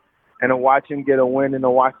going. and to watch him get a win and to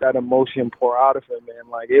watch that emotion pour out of him, man,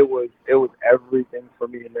 like it was everything for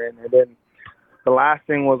me, man. And then the last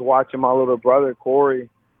thing was watching my little brother Corey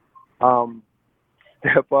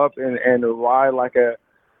step up and ride like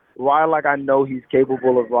I know he's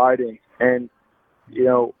capable of riding. And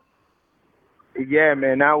yeah,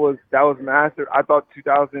 man, that was massive. I thought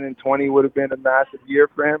 2020 would have been a massive year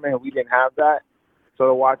for him, and we didn't have that. So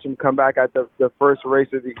to watch him come back at the first race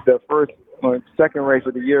of second race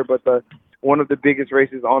of the year, but one of the biggest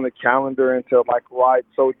races on the calendar, and to like ride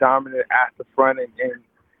so dominant at the front and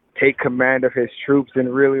take command of his troops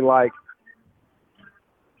and really like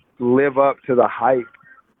live up to the hype.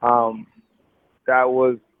 That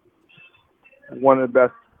was one of the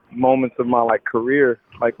best moments of my like career,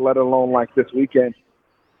 like let alone like this weekend.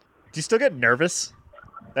 Do you still get nervous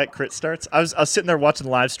at crit starts? I was sitting there watching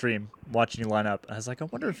the live stream, watching you line up. I was like, I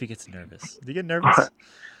wonder if he gets nervous. Do you get nervous?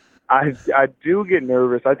 I do get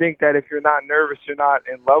nervous. I think that if you're not nervous, you're not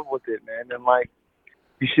in love with it, man. And like,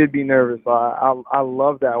 you should be nervous. I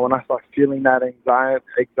love that when I start feeling that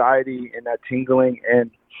anxiety and that tingling, and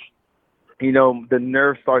the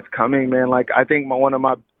nerve starts coming, man. Like, I think one of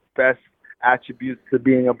my best attributes to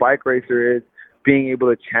being a bike racer is being able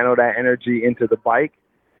to channel that energy into the bike.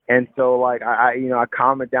 And so like I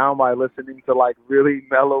calm it down by listening to like really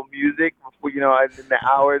mellow music, in the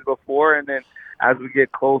hours before, and then as we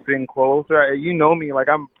get closer and closer, me, like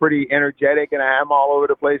I'm pretty energetic and I'm all over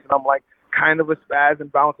the place, and I'm like kind of a spaz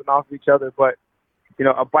and bouncing off of each other. But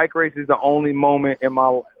a bike race is the only moment in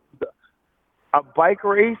a bike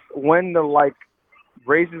race when the like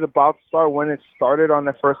race is about to start, when it started on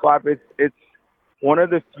the first lap, it's one of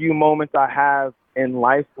the few moments I have in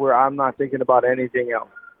life where I'm not thinking about anything else.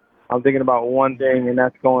 I'm thinking about one thing, and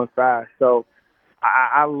that's going fast. So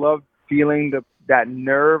I love feeling that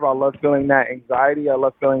nerve. I love feeling that anxiety. I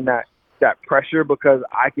love feeling that pressure, because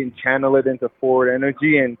I can channel it into forward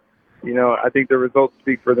energy, and I think the results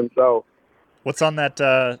speak for themselves. What's on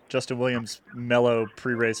that Justin Williams mellow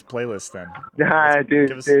pre-race playlist then?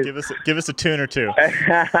 Give us a tune or two.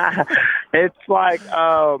 It's like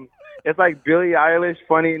Billie Eilish,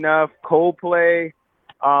 funny enough, Coldplay,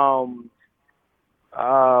 some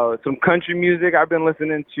country music I've been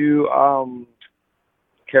listening to.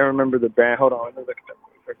 Can't remember the band. Hold on, let me look at that.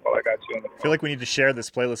 While I got you on the phone. I feel like we need to share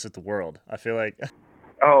this playlist with the world. I feel like.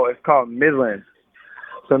 Oh, it's called Midland.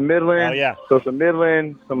 Some Midland. Oh yeah. So some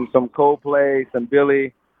Midland, some Coldplay, some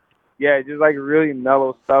Billy. Yeah, just like really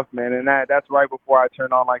mellow stuff, man. And that's right before I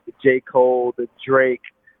turn on like the J. Cole, the Drake,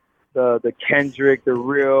 the Kendrick, the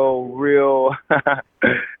real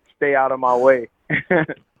stay out of my way.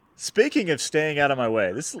 Speaking of staying out of my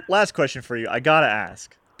way, this is the last question for you. I gotta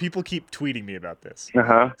ask. People keep tweeting me about this.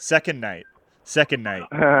 Second night. Was that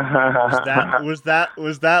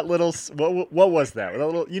little? What was that? That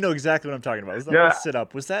little, you know exactly what I'm talking about. Was that little sit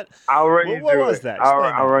up? Was that? I'll run you what through was it. that?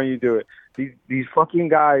 I'll run you through it. These fucking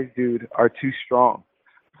guys, dude, are too strong.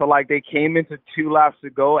 So like they came into 2 laps to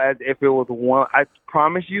go as if it was one. I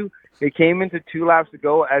promise you, they came into 2 laps to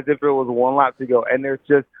go as if it was 1 lap to go, and it's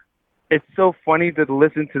so funny to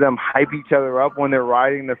listen to them hype each other up when they're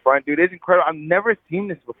riding the front, dude. It's incredible. I've never seen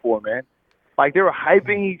this before, man. Like, they were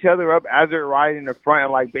hyping each other up as they're riding the front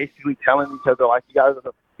and, like, basically telling each other, like, you guys are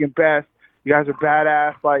the fucking best. You guys are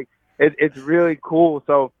badass. Like, it's really cool.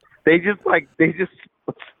 So they just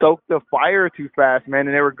stoked the fire too fast, man.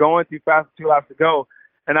 And they were going too fast, 2 laps to go.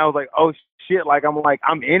 And I was like, oh, shit.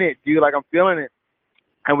 I'm in it, dude. Like, I'm feeling it.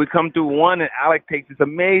 And we come through one, and Alec takes this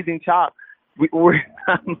amazing chop.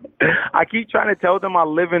 I keep trying to tell them I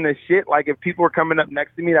live in the shit. Like, if people are coming up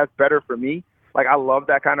next to me, that's better for me. Like, I love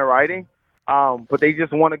that kind of riding. But they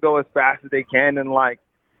just want to go as fast as they can, and like,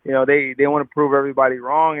 they want to prove everybody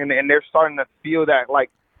wrong, and they're starting to feel that,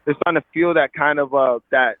 like, they're starting to feel that kind of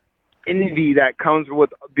that envy that comes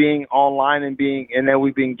with being online and then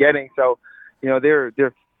we've been getting. So,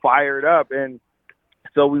 they're fired up, and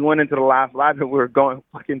so we went into the last lap and we were going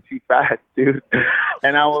fucking too fast, dude.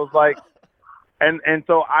 And I was like, and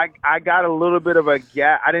so I got a little bit of a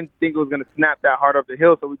gap. I didn't think it was gonna snap that hard up the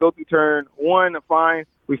hill. So we go through turn 1, fine.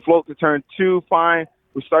 We float to turn 2, fine.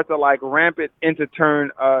 We start to like ramp it into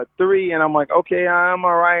turn 3, and I'm like, okay, I'm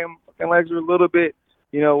all right. My fucking legs are a little bit,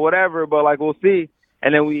 whatever, but like we'll see.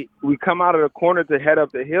 And then we come out of the corner to head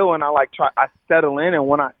up the hill, and I settle in, and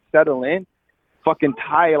when I settle in, fucking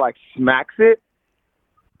Ty like smacks it,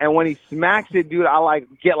 and when he smacks it, dude, I like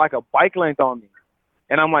get like a bike length on me,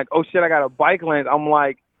 and I'm like, oh shit, I got a bike length. I'm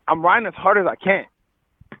like, I'm riding as hard as I can.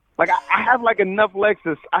 Like I have like enough legs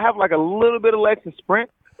I have like a little bit of legs to sprint,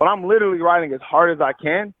 but I'm literally riding as hard as I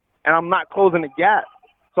can, and I'm not closing the gap.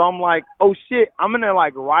 So I'm like, oh shit, I'm gonna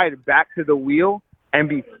like ride back to the wheel and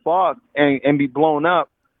be fucked and be blown up,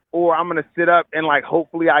 or I'm going to sit up and like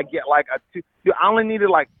hopefully I get like a 2. Dude, I only needed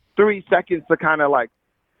like 3 seconds to kind of like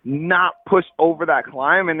not push over that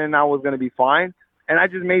climb, and then I was going to be fine. And I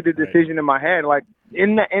just made the decision in my head. Like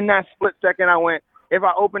in that split second, I went, if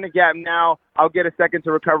I open the gap now, I'll get a second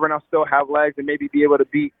to recover and I'll still have legs and maybe be able to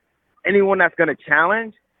beat anyone that's going to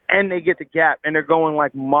challenge. And they get the gap and they're going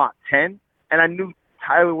like Mach 10. And I knew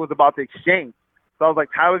Tyler was about to exchange. So I was like,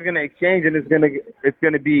 Tyler's going to exchange and it's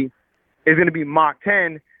going to be Mach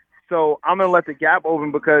 10. So I'm going to let the gap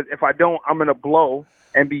open, because if I don't, I'm going to blow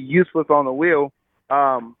and be useless on the wheel.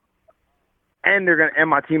 And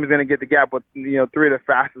my team is gonna get the gap with 3 of the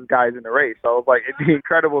fastest guys in the race. So I was like, it'd be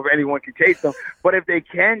incredible if anyone could chase them. But if they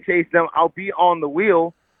can chase them, I'll be on the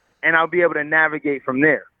wheel, and I'll be able to navigate from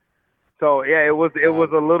there. So yeah, it was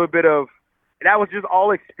a little bit of, that was just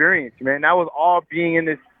all experience, man. That was all being in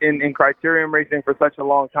this in criterium racing for such a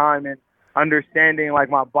long time and understanding like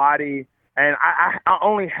my body. And I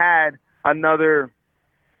only had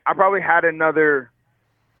I probably had another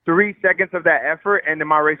 3 seconds of that effort, and then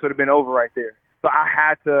my race would have been over right there. So I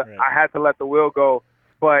had to let the wheel go.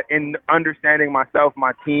 But in understanding myself,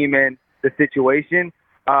 my team, and the situation,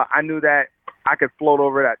 I knew that I could float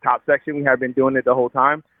over that top section. We had been doing it the whole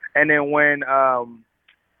time. And then when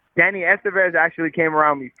Danny Estevez actually came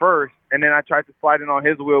around me first, and then I tried to slide in on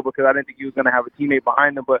his wheel because I didn't think he was going to have a teammate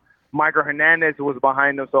behind him. But Michael Hernandez was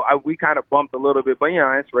behind him, so we kind of bumped a little bit. But,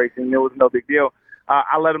 it's racing. It was no big deal.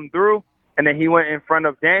 I let him through. And then he went in front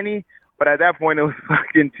of Danny, but at that point it was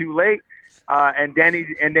fucking too late. And Danny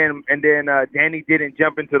didn't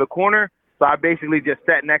jump into the corner, so I basically just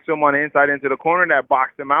sat next to him on the inside into the corner. That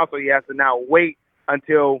boxed him out, so he has to now wait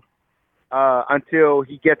until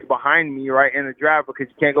he gets behind me right in the draft, because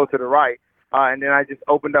you can't go to the right. And then I just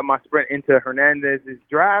opened up my sprint into Hernandez's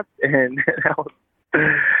draft, and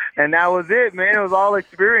that was it, man. It was all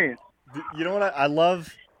experience. You know what I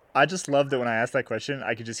love? I just love that when I ask that question,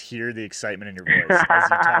 I could just hear the excitement in your voice as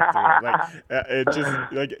you talk through it. Like, it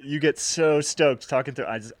just, like, you get so stoked talking through it.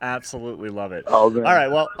 I just absolutely love it. Oh, man. All right,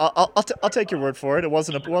 well, I'll take your word for it. It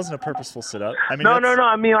wasn't a purposeful sit up. I mean, no.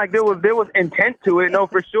 I mean, like, there was intent to it. No,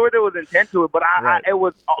 for sure there was intent to it, but it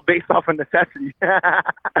was all based off of necessity.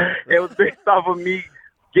 It was based off of me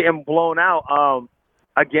getting blown out.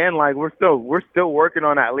 Again, like, we're still working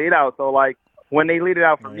on that lead out. So like, when they lead it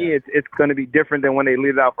out for me, it's going to be different than when they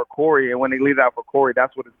lead it out for Corey. And when they lead it out for Corey,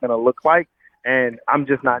 that's what it's going to look like. And I'm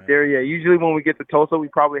just not there yet. Usually when we get to Tulsa, we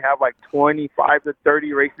probably have like 25 to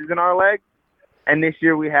 30 races in our legs. And this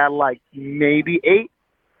year we had like maybe 8.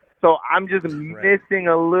 So I'm just missing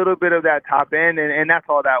a little bit of that top end. And that's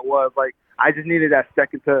all that was. Like, I just needed that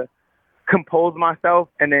second to compose myself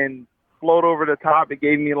and then float over the top. It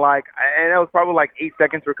gave me like, and that was probably like 8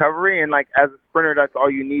 seconds recovery. And like, as a sprinter, that's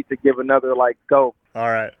all you need to give another like go.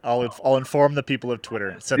 All right, I'll inform the people of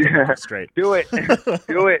Twitter. Set the record straight. Do it.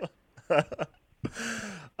 Do it.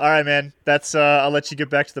 All right, man. That's I'll let you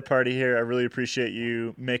get back to the party here. I really appreciate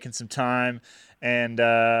you making some time, and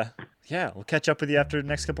we'll catch up with you after the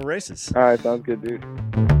next couple races. All right, sounds good, dude.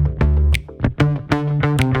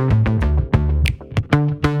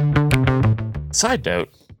 Side note,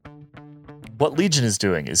 what Legion is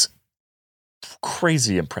doing is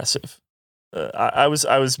crazy impressive. I was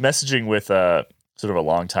messaging with sort of a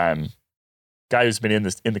long time guy who's been in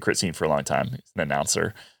the crit scene for a long time. He's an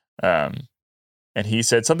announcer, and he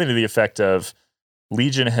said something to the effect of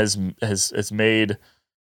Legion has made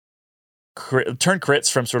turned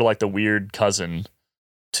crits from sort of like the weird cousin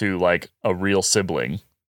to like a real sibling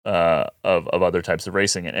of other types of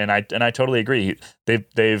racing, and I totally agree.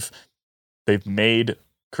 They've made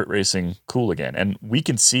crit racing cool again, and we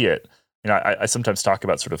can see it. I sometimes talk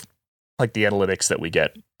about sort of like the analytics that we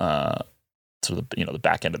get, sort of the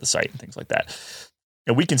back end of the site and things like that,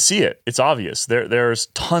 and we can see it. It's obvious. There's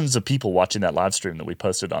tons of people watching that live stream that we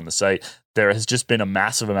posted on the site. There has just been a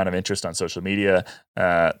massive amount of interest on social media.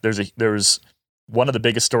 There's one of the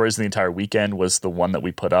biggest stories in the entire weekend was the one that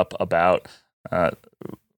we put up about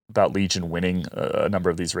Legion winning a number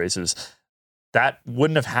of these races. That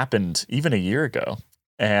wouldn't have happened even a year ago.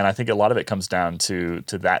 And I think a lot of it comes down to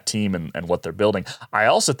that team and what they're building. I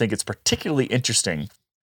also think it's particularly interesting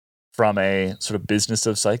from a sort of business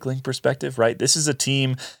of cycling perspective, right? This is a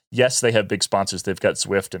team, yes, they have big sponsors. They've got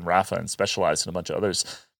Zwift and Rapha and Specialized and a bunch of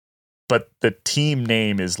others. But the team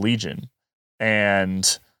name is Legion.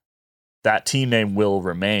 And that team name will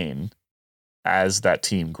remain as that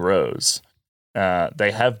team grows.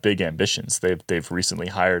 They have big ambitions. They've recently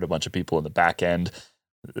hired a bunch of people in the back end.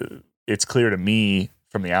 It's clear to me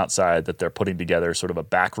from the outside that they're putting together sort of a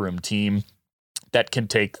backroom team that can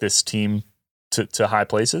take this team to high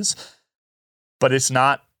places. but it's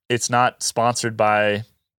not sponsored by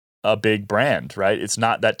a big brand, right? It's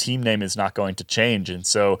not, that team name is not going to change. And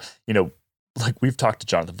so, like we've talked to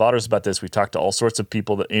Jonathan Vaughters about this, we've talked to all sorts of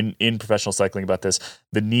people that in professional cycling about this,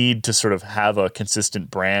 the need to sort of have a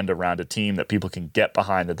consistent brand around a team that people can get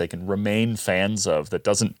behind, that they can remain fans of, that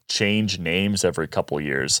doesn't change names every couple of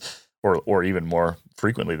years or even more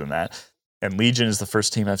frequently than that. And Legion is the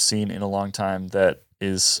first team I've seen in a long time that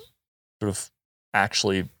is sort of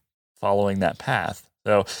actually following that path.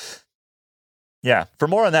 So yeah, for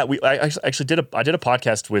more on that, I actually did a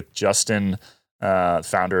podcast with Justin,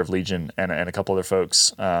 founder of Legion, and a couple other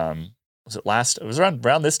folks. It was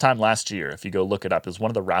around this time last year. If you go look it up, it was one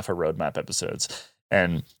of the Rafa Roadmap episodes.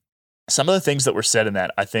 And some of the things that were said in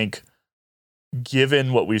that, I think,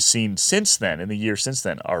 given what we've seen since then, in the year since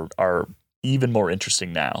then, are even more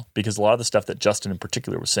interesting now, because a lot of the stuff that Justin in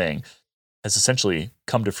particular was saying has essentially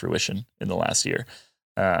come to fruition in the last year.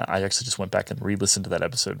 I actually just went back and re-listened to that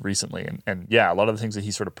episode recently, and yeah, a lot of the things that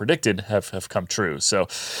he sort of predicted have come true. So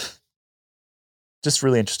just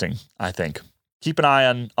really interesting, I think. Keep an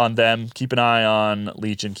eye on them, keep an eye on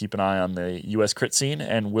Legion, keep an eye on the US crit scene,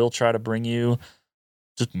 and we'll try to bring you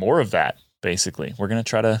just more of that, basically. We're going to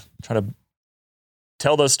try to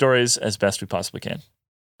tell those stories as best we possibly can.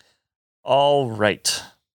 All right.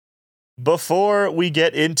 Before we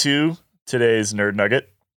get into today's Nerd Nugget,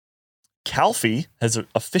 Calfee has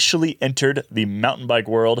officially entered the mountain bike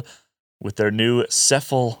world with their new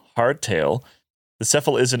Cephal hardtail. The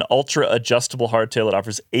Cephal is an ultra-adjustable hardtail that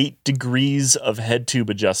offers 8 degrees of head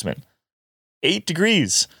tube adjustment. 8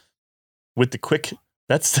 degrees with the quick.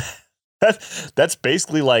 That's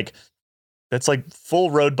basically like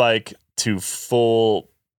full road bike to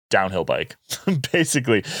full downhill bike,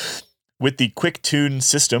 basically. With the Quick Tune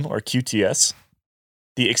system, or QTS,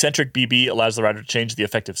 the eccentric BB allows the rider to change the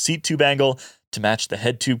effective seat tube angle to match the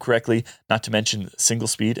head tube correctly, not to mention single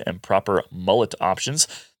speed and proper mullet options.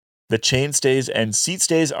 The chain stays and seat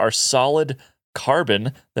stays are solid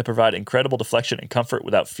carbon that provide incredible deflection and comfort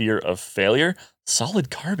without fear of failure.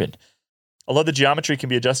 Solid carbon. Although the geometry can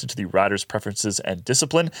be adjusted to the rider's preferences and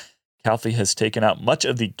discipline, Calfee has taken out much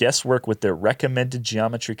of the guesswork with their recommended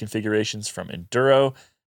geometry configurations from Enduro,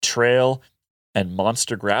 Trail, and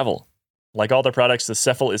Monster Gravel. Like all their products, the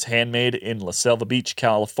Cephal is handmade in La Selva Beach,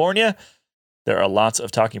 California. There are lots of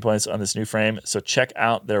talking points on this new frame, so check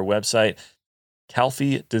out their website,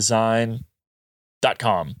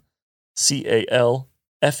 calfeedesign.com.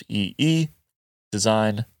 CALFEE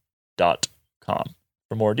design.com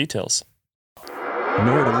for more details.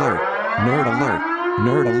 Nerd alert, nerd alert,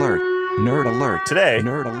 nerd alert, nerd alert. Today,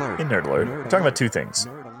 nerd alert. in Nerd Alert, we're talking about two things.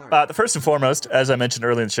 The first and foremost, as I mentioned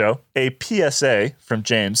earlier in the show, a PSA from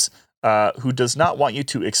James, who does not want you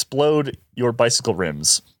to explode your bicycle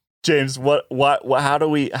rims. James, how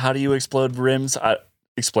do you explode rims?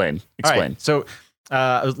 Explain. Right. So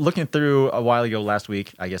I was looking through a while ago last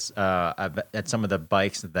week, I guess, at some of the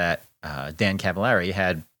bikes that Dan Cavallari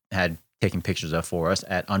had taken pictures of for us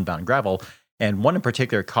at Unbound Gravel. And one in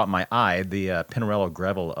particular caught my eye, the Pinarello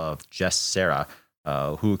Gravel of Jess Serra,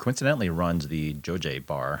 who coincidentally runs the Joj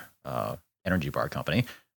Bar, energy bar company.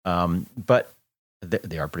 But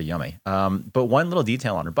they are pretty yummy. But one little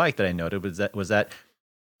detail on her bike that I noted was that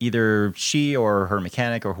either she or her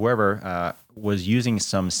mechanic or whoever was using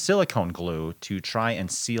some silicone glue to try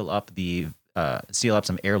and seal up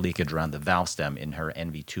some air leakage around the valve stem in her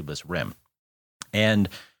NV tubeless rim. And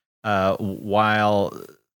while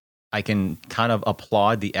I can kind of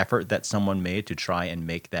applaud the effort that someone made to try and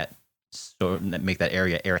make that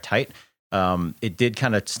area airtight, it did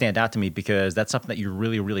kind of stand out to me because that's something that you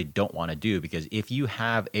really, really don't want to do, because if you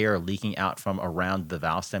have air leaking out from around the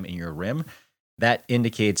valve stem in your rim, that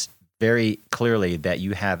indicates very clearly that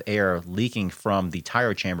you have air leaking from the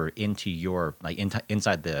tire chamber into your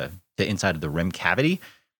inside of the rim cavity,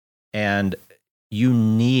 and you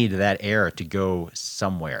need that air to go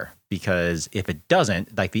somewhere, because if it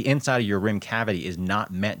doesn't, like, the inside of your rim cavity is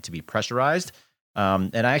not meant to be pressurized.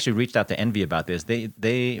 And I actually reached out to Envy about this.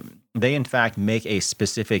 They in fact make a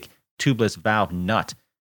specific tubeless valve nut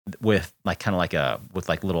with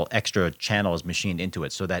little extra channels machined into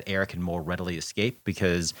it so that air can more readily escape,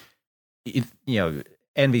 because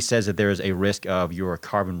Envy says that there is a risk of your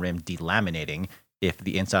carbon rim delaminating if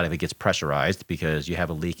the inside of it gets pressurized because you have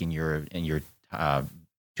a leak in your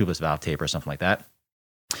tubeless valve tape or something like that.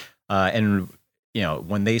 And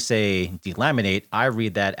when they say delaminate, I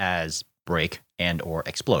read that as break and or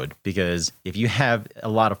explode, because if you have a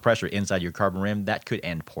lot of pressure inside your carbon rim, that could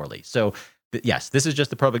end poorly. So yes, this is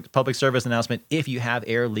just a public service announcement. If you have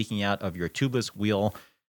air leaking out of your tubeless wheel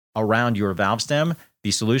around your valve stem,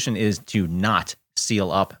 the solution is to not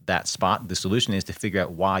seal up that spot. The solution is to figure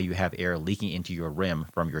out why you have air leaking into your rim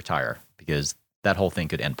from your tire, because that whole thing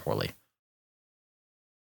could end poorly.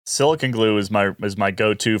 Silicone glue is my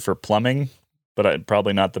go-to for plumbing, but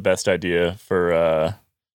probably not the best idea for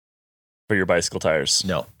your bicycle tires.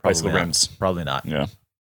 No, bicycle not. rims. Probably not. Yeah.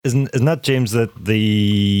 Isn't that, James, that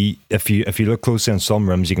if you look closely on some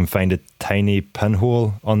rims, you can find a tiny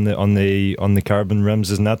pinhole on the carbon rims?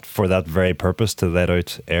 Isn't that for that very purpose, to let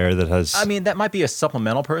out air that has? I mean, that might be a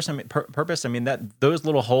supplemental purpose. I mean, that those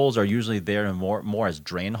little holes are usually there more as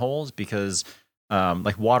drain holes, because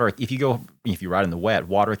like water, if you ride in the wet,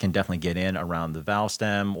 water can definitely get in around the valve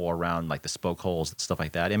stem or around like the spoke holes and stuff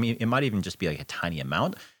like that. I mean, it might even just be like a tiny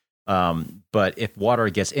amount. But if water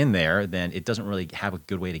gets in there, then it doesn't really have a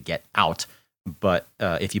good way to get out. But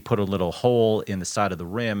if you put a little hole in the side of the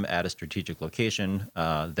rim at a strategic location,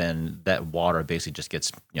 then that water basically just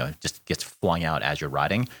gets flung out as you're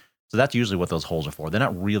riding. So that's usually what those holes are for. They're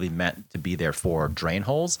not really meant to be there for drain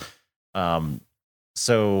holes.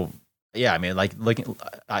 So yeah, I mean,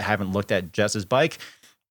 I haven't looked at Jess's bike.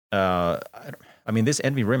 I mean, this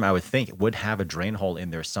Envy rim, I would think, would have a drain hole in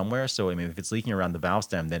there somewhere. So, I mean, if it's leaking around the valve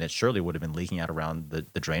stem, then it surely would have been leaking out around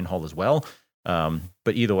the drain hole as well.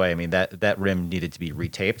 But either way, I mean, that rim needed to be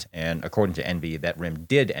retaped. And according to Envy, that rim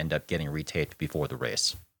did end up getting retaped before the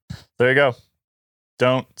race. There you go.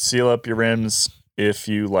 Don't seal up your rims if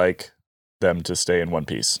you like them to stay in one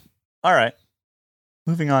piece. All right.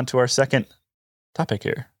 Moving on to our second topic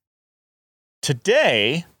here.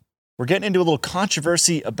 Today, we're getting into a little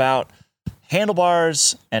controversy about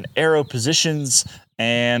handlebars and aero positions,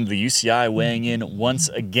 and the UCI weighing in once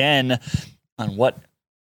again on what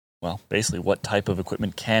type of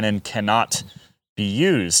equipment can and cannot be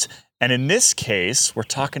used. And in this case, we're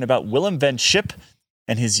talking about Willem van Schip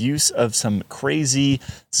and his use of some crazy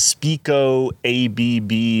Speeco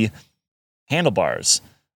ABB handlebars.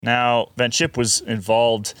 Now, van Schip was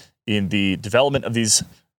involved in the development of these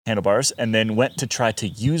handlebars and then went to try to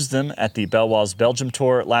use them at the Baloise Belgium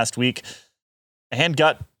Tour last week and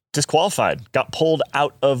got disqualified, got pulled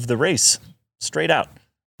out of the race, straight out.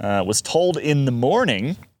 Was told in the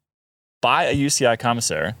morning by a UCI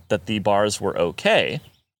commissaire that the bars were okay,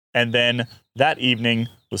 and then that evening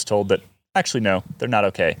was told that, actually, no, they're not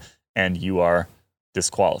okay, and you are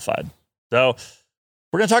disqualified. So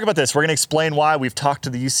we're going to talk about this. We're going to explain why. We've talked to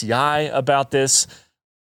the UCI about this.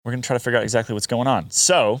 We're going to try to figure out exactly what's going on.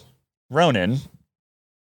 So, Ronan,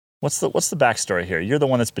 what's the backstory here? You're the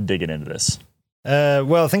one that's been digging into this.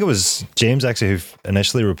 Well, I think it was James actually who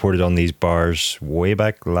initially reported on these bars way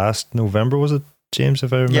back last November. Was it, James,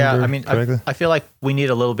 if I remember correctly? Yeah, I mean, I feel like we need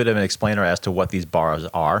a little bit of an explainer as to what these bars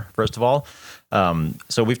are, first of all.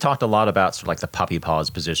 So we've talked a lot about sort of like the puppy paws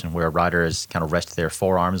position, where riders kind of rest their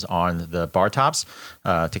forearms on the bar tops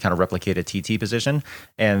to kind of replicate a TT position.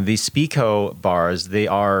 And these Speeco bars, they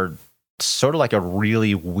are sort of like a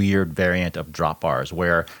really weird variant of drop bars,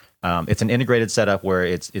 where it's an integrated setup where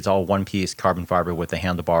it's all one piece carbon fiber with the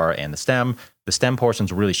handlebar and the stem. The stem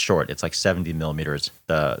portion's really short. It's like 70 millimeters.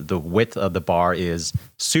 The width of the bar is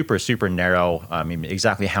super, super narrow. I mean,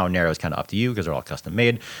 exactly how narrow is kind of up to you because they're all custom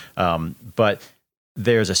made. But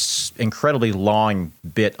there's a incredibly long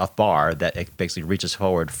bit of bar that it basically reaches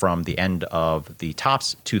forward from the end of the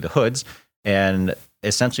tops to the hoods. And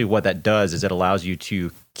essentially what that does is it allows you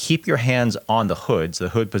to keep your hands on the hoods. The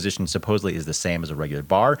hood position supposedly is the same as a regular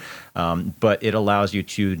bar, but it allows you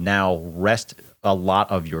to now rest a lot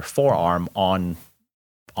of your forearm on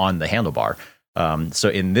the handlebar. So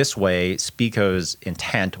in this way, Speeco's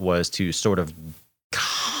intent was to sort of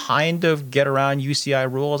kind of get around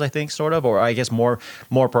UCI rules, I think, sort of, or I guess more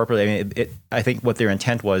appropriately, I mean, I think what their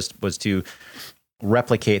intent was to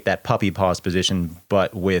replicate that puppy paws position,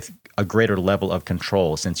 but with a greater level of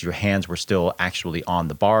control, since your hands were still actually on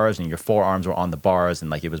the bars and your forearms were on the bars, and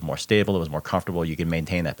like it was more stable, it was more comfortable, you could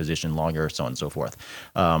maintain that position longer, so on and so forth.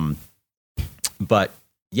 But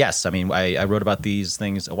yes, I mean, I wrote about these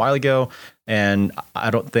things a while ago, and I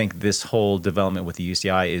don't think this whole development with the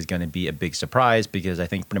UCI is going to be a big surprise, because I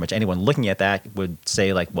think pretty much anyone looking at that would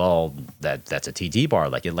say, like, well, that's a TT bar,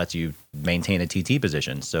 like it lets you maintain a TT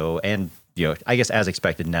position. So, and you know, I guess as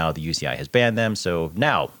expected, now the UCI has banned them. So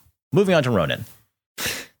now, moving on to Ronan.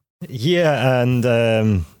 Yeah, and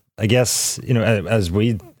I guess, you know, as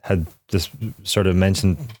we had just sort of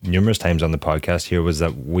mentioned numerous times on the podcast here, was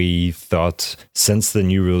that we thought since the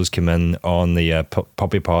new rules came in on the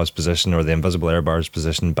puppy paws position, or the invisible air bars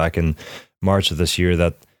position back in March of this year,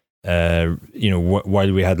 that you know,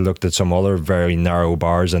 while we had looked at some other very narrow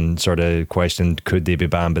bars and sort of questioned could they be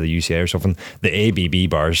banned by the UCI or something, the ABB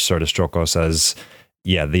bars sort of struck us as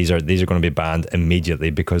yeah, these are going to be banned immediately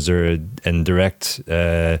because they're in direct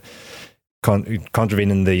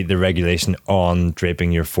contravening the regulation on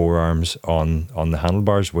draping your forearms on the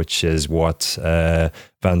handlebars, which is what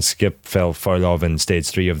Van Skip fell foul of in stage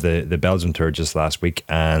 3 of the Belgium Tour just last week,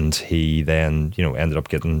 and he then ended up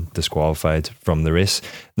getting disqualified from the race.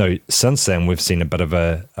 Now, since then, we've seen a bit of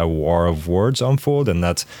a war of words unfold, and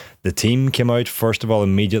that the team came out first of all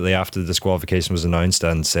immediately after the disqualification was announced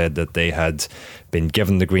and said that they had been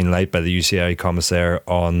given the green light by the UCI commissaire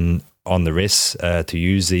on the race to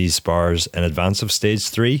use these spars in advance of stage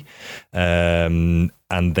 3. And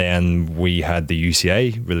then we had the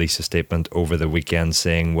UCI release a statement over the weekend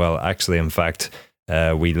saying, well, actually, in fact,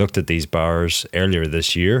 we looked at these bars earlier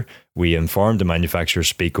this year. We informed the manufacturer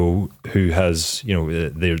Spico, who has,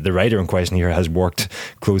 the writer in question here has worked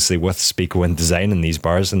closely with Spico in designing these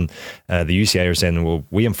bars. And the UCI are saying, well,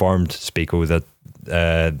 we informed Spico that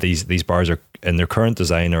these bars are in their current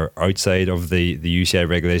design are outside of the UCI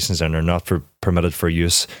regulations and are not permitted for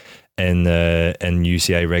use in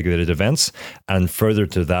UCI regulated events. And further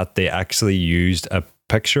to that, they actually used a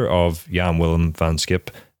picture of Jan Willem van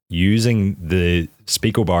Schip using the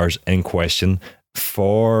Spico bars in question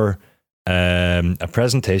for a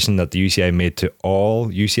presentation that the UCI made to all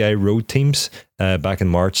UCI road teams back in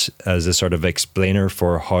March as a sort of explainer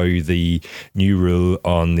for how the new rule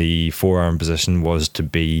on the forearm position was to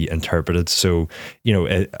be interpreted. So,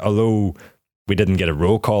 although we didn't get a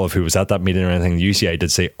roll call of who was at that meeting or anything, the UCI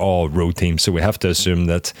did say all road teams. So we have to assume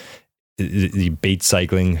that the Beat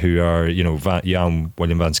Cycling, who are, Jan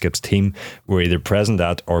Willem van Schip's team, were either present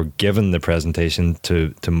at or given the presentation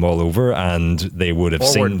to mull over, and they would have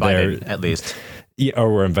seen their at least. Yeah,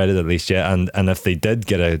 or were invited at least, yeah. And if they did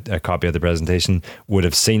get a copy of the presentation, would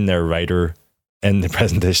have seen their writer in the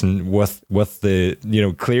presentation with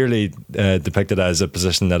the clearly depicted as a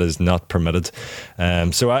position that is not permitted.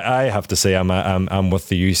 So I have to say I'm with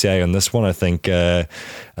the UCI on this one. I think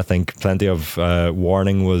plenty of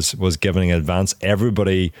warning was given in advance.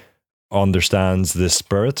 Everybody understands the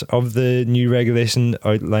spirit of the new regulation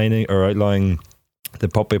outlawing the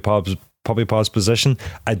puppy paws position.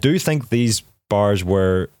 I do think these bars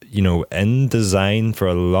were in design for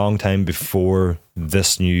a long time before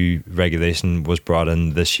this new regulation was brought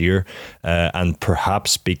in this year, and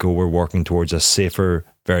perhaps Spico were working towards a safer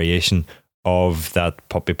variation of that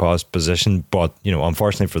puppy paws position. But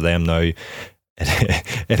unfortunately for them now,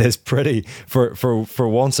 it is pretty for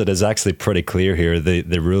once it is actually pretty clear here.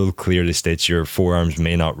 The rule clearly states your forearms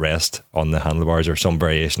may not rest on the handlebars, or some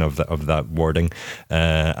variation of that wording,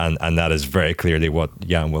 and that is very clearly what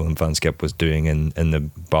Jan Willem van Schip was doing in the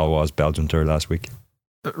Baloise Belgium Tour last week.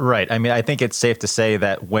 Right. I mean, I think it's safe to say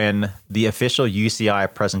that when the official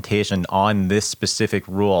UCI presentation on this specific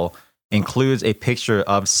rule includes a picture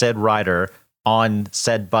of said rider on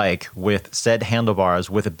said bike with said handlebars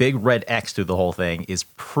with a big red X through the whole thing, is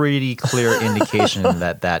pretty clear indication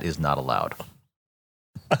that is not allowed.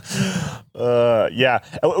 Yeah,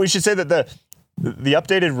 we should say that the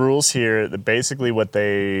updated rules here, basically what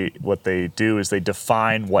they do is they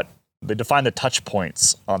define the touch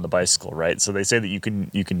points on the bicycle, right? So they say that you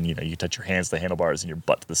can you touch your hands to the handlebars and your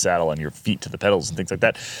butt to the saddle and your feet to the pedals and things like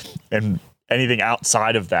that, and anything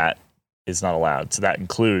outside of that is not allowed. So that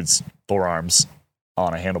includes forearms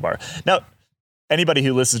on a handlebar. Now, anybody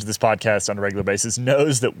who listens to this podcast on a regular basis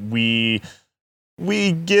knows that we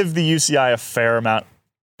give the UCI a fair amount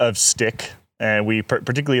of stick, and we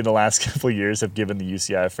particularly in the last couple of years have given the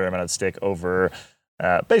UCI a fair amount of stick over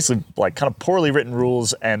basically like kind of poorly written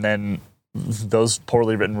rules, and then those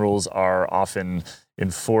poorly written rules are often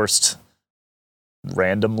enforced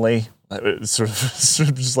randomly. Sort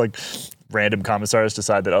of just like random commissars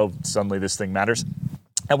decide that, suddenly this thing matters.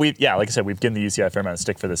 And like I said, we've given the UCI a fair amount of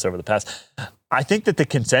stick for this over the past. I think that the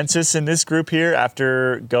consensus in this group here,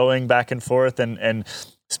 after going back and forth and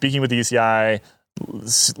speaking with the UCI,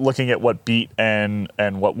 looking at what Beat and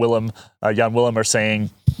what Jan Willem are saying,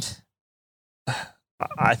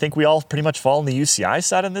 I think we all pretty much fall on the UCI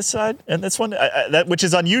side on this one, which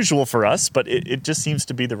is unusual for us, but it just seems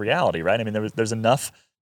to be the reality, right? I mean,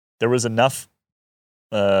 there was enough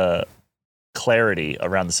clarity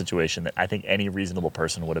around the situation that I think any reasonable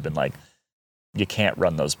person would have been like, you can't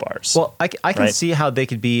run those bars. Well, I can see how they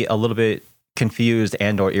could be a little bit confused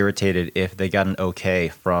and or irritated if they got an okay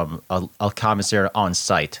from a commissaire on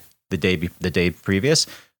site the day previous.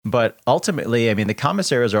 But ultimately, I mean, the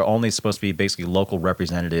commissaires are only supposed to be basically local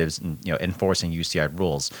representatives, enforcing UCI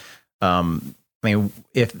rules. I mean,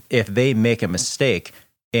 if they make a mistake,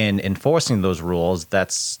 in enforcing those rules,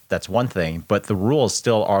 that's one thing. But the rules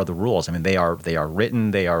still are the rules. I mean, they are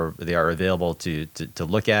written, they are available to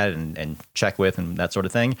look at and check with and that sort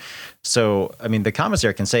of thing. So, I mean, the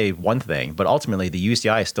commissary can say one thing, but ultimately the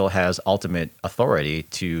UCI still has ultimate authority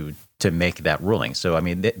to make that ruling. So, I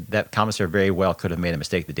mean, that commissary very well could have made a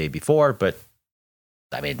mistake the day before, but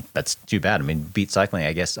I mean, that's too bad. I mean, Beat Cycling,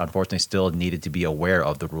 I guess, unfortunately, still needed to be aware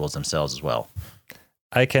of the rules themselves as well.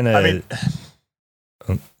 I kind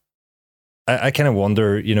of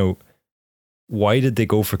wonder, you know, why did they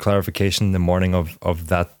go for clarification in the morning of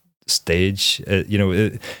that stage?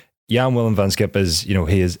 Jan Willem van Schip is, you know,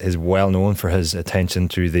 he is well known for his attention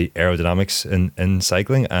to the aerodynamics in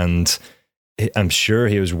cycling, and I'm sure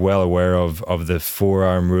he was well aware of the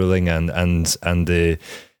forearm ruling and the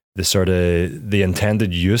sort of the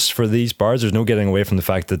intended use for these bars. There's no getting away from the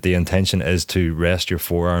fact that the intention is to rest your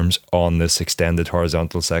forearms on this extended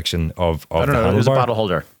horizontal section of I don't the know. handlebar. It was a bottle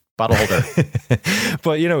holder.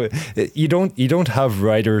 But you know, you don't have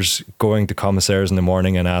riders going to commissaires in the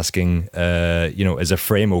morning and asking, is a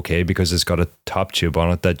frame okay because it's got a top tube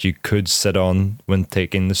on it that you could sit on when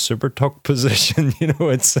taking the super tuck position. You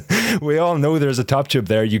know, we all know there's a top tube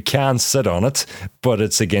there. You can sit on it, but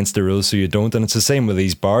it's against the rules, so you don't. And it's the same with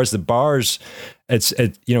these bars. The bars,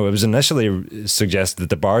 it was initially suggested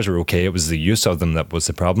that the bars were okay. It was the use of them that was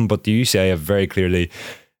the problem. But the UCI have very clearly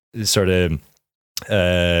sort of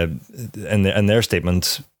in their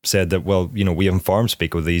statement said that, well, you know, we informed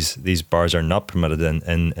Speco these bars are not permitted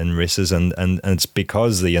in races, and it's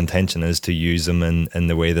because the intention is to use them in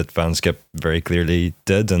the way that Van Schip very clearly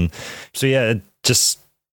did. And so yeah, it just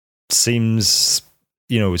seems,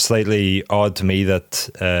 you know, slightly odd to me that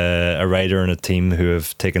a rider and a team who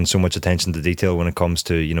have taken so much attention to detail when it comes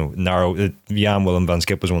to, you know, narrow. Jan Willem van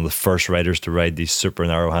Schip was one of the first riders to ride these super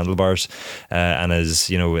narrow handlebars, and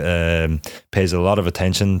pays a lot of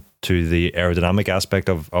attention to the aerodynamic aspect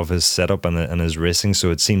of his setup and his racing.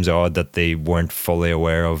 So it seems odd that they weren't fully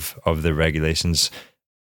aware of the regulations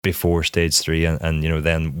before stage 3, and you know,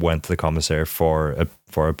 then went to the commissaire for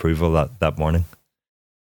approval that morning.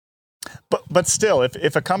 But still,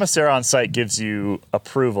 if a commissaire on site gives you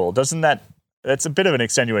approval, that's a bit of an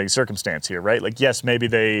extenuating circumstance here, right? Like, yes, maybe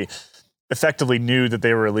they effectively knew that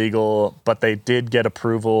they were illegal, but they did get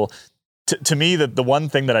approval. To me, the one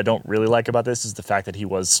thing that I don't really like about this is the fact that he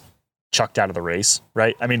was chucked out of the race,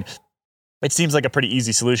 right? I mean, it seems like a pretty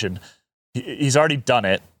easy solution. He's already done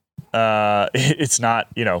it. It's not,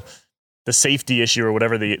 you know, the safety issue or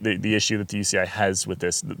whatever the issue that the UCI has with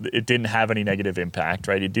this. It didn't have any negative impact,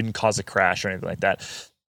 right? It didn't cause a crash or anything like that.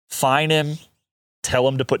 Fine him, tell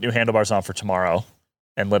him to put new handlebars on for tomorrow,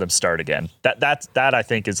 and let him start again. That I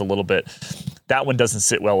think is a little bit, that one doesn't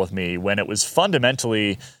sit well with me when it was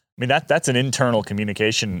fundamentally, I mean, that's an internal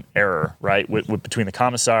communication error, right? With between the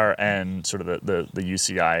commissar and sort of the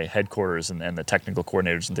UCI headquarters and the technical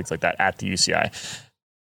coordinators and things like that at the UCI.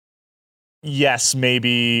 Yes,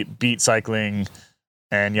 maybe Beat Cycling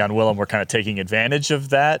and Jan Willem were kind of taking advantage of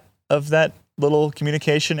that little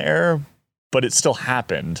communication error, but it still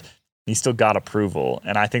happened. He still got approval,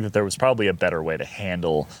 and I think that there was probably a better way to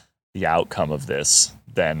handle the outcome of this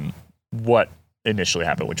than what initially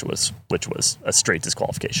happened, which was a straight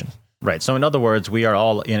disqualification. Right. So in other words, we are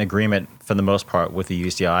all in agreement for the most part with the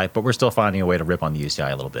UCI, but we're still finding a way to rip on the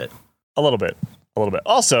UCI a little bit. A little bit.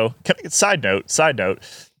 Also, side note.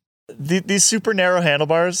 These super narrow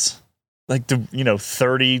handlebars, like the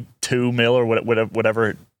 32 mil or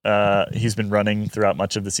whatever he's been running throughout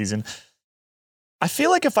much of the season. I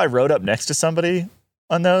feel like if I rode up next to somebody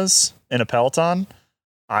on those in a peloton,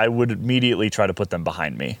 I would immediately try to put them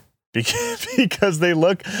behind me because they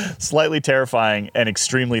look slightly terrifying and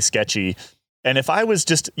extremely sketchy. And if I was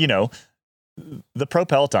just, the pro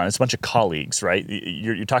peloton, it's a bunch of colleagues, right?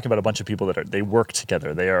 You're talking about a bunch of people they work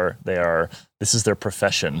together. This is their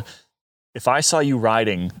profession. If I saw you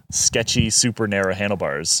riding sketchy, super narrow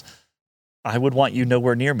handlebars, I would want you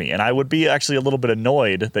nowhere near me. And I would be actually a little bit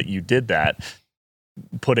annoyed that you did that,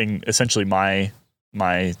 putting essentially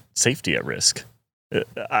my safety at risk.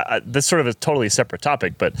 This sort of a totally separate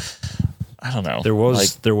topic, but I don't know.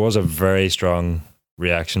 There was a very strong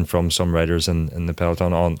reaction from some riders in the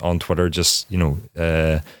peloton on Twitter, just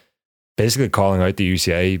basically calling out the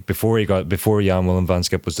UCI before Jan Willem van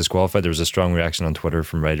Schip was disqualified. There was a strong reaction on Twitter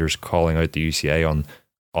from riders calling out the UCI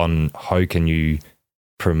on how can you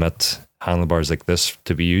permit handlebars like this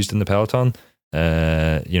to be used in the peloton.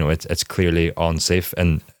 It's clearly unsafe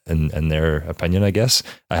in their opinion, I guess.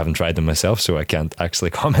 I haven't tried them myself, so I can't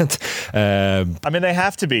actually comment. I mean, they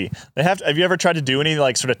have to be. Have you ever tried to do any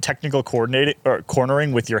like sort of technical coordinating or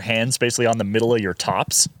cornering with your hands basically on the middle of your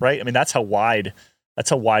tops, right? I mean, that's how wide That's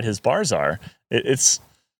how wide his bars are.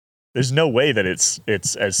 There's no way that it's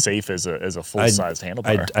as safe as a full-sized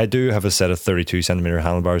handlebar. I do have a set of 32 centimeter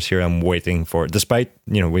handlebars here. I'm waiting for, despite,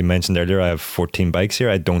 we mentioned earlier, I have 14 bikes here.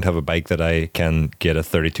 I don't have a bike that I can get a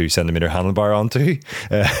 32 centimeter handlebar onto.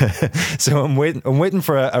 So I'm waiting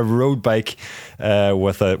for a road bike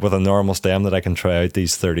with a normal stem that I can try out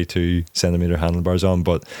these 32 centimeter handlebars on.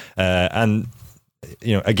 But and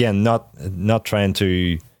again, not trying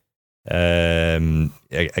to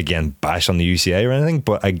again bash on the UCI or anything,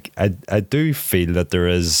 but I do feel that there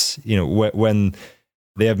is, when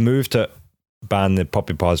they have moved to ban the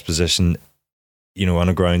puppy paws position, on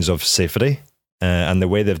the grounds of safety, and the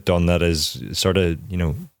way they've done that is sort of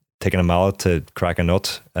taking a mallet to crack a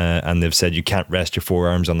nut, and they've said you can't rest your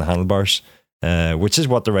forearms on the handlebars, which is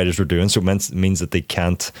what the riders were doing, so it means that they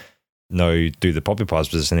can't now do the puppy paws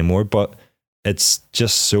position anymore. But it's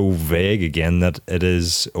just so vague again that it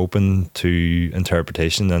is open to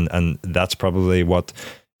interpretation, and that's probably what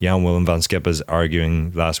Jan-Willem van Schip is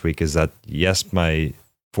arguing last week, is that yes, my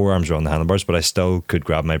forearms are on the handlebars, but I still could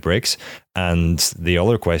grab my brakes. And the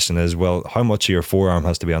other question is, well, how much of your forearm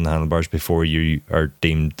has to be on the handlebars before you are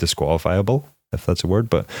deemed disqualifiable, if that's a word?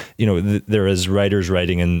 But there is riders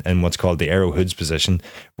riding in what's called the aero hoods position,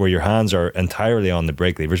 where your hands are entirely on the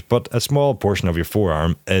brake levers, but a small portion of your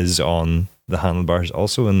forearm is on the handlebars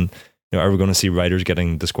also. And are we going to see riders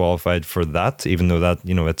getting disqualified for that, even though that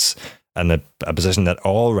it's a position that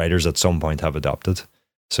all riders at some point have adopted?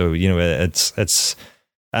 So it's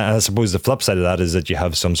I suppose the flip side of that is that you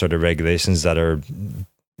have some sort of regulations that are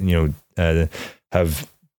have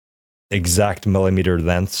exact millimeter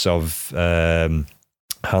lengths of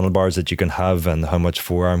handlebars that you can have and how much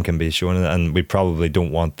forearm can be shown, and we probably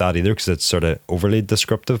don't want that either because it's sort of overly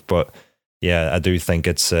descriptive. But yeah, I do think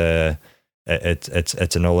it's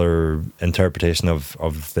another interpretation of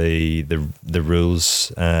the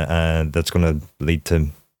rules, and that's going to lead to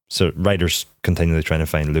riders continually trying to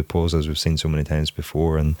find loopholes, as we've seen so many times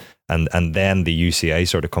before, and then the UCI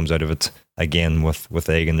sort of comes out of it again with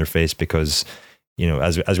egg in their face, because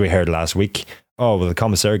as we heard last week, the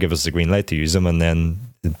commissaire gave us the green light to use them, and then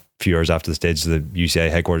a few hours after the stage, the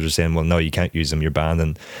UCI headquarters are saying, well, no, you can't use them, you're banned.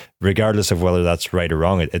 And regardless of whether that's right or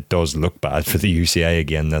wrong, it does look bad for the UCI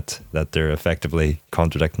again that they're effectively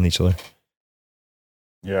contradicting each other.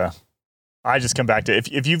 Yeah. I just come back to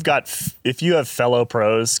if you have fellow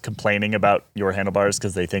pros complaining about your handlebars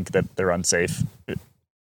because they think that they're unsafe,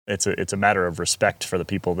 it's a matter of respect for the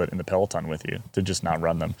people that in the peloton with you to just not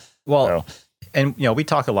run them. Well, and we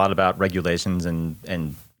talk a lot about regulations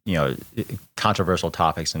and controversial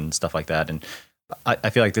topics and stuff like that, and I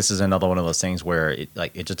feel like this is another one of those things where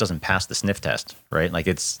it just doesn't pass the sniff test, right? Like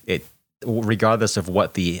it regardless of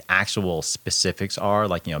what the actual specifics are,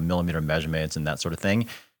 like millimeter measurements and that sort of thing.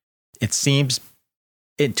 It seems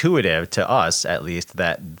intuitive to us, at least,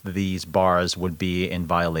 that these bars would be in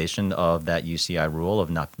violation of that UCI rule of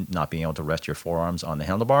not being able to rest your forearms on the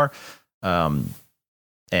handlebar.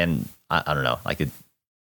 And I don't know,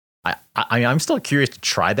 I'm still curious to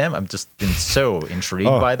try them. I'm just been so intrigued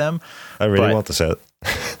by them. I really want to say it.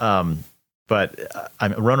 But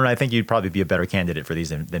Ronan, I think you'd probably be a better candidate for these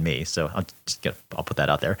than me. So I'll put that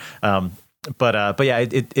out there. But yeah,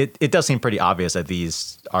 it does seem pretty obvious that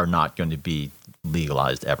these are not going to be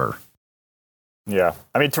legalized ever. Yeah.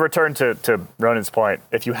 I mean, to return to Ronan's point,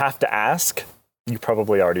 if you have to ask, you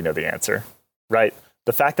probably already know the answer, right?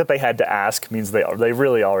 The fact that they had to ask means they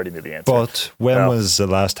really already knew the answer. But when was the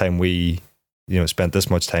last time we spent this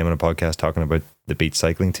much time on a podcast talking about the Beat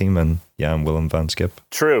Cycling team and Jan-Willem van Schip?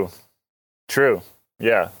 True.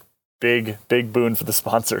 Yeah. Big boon for the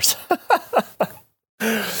sponsors.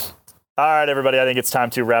 All right, everybody, I think it's time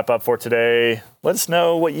to wrap up for today. Let us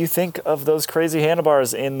know what you think of those crazy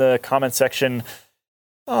handlebars in the comment section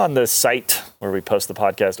on the site where we post the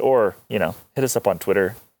podcast, or, hit us up on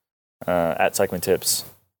Twitter at Cycling Tips,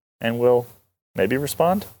 and we'll maybe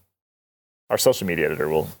respond. Our social media editor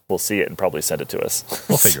will see it and probably send it to us.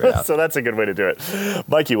 We'll figure it out. So that's a good way to do it.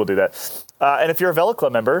 Mikey will do that. And if you're a Velo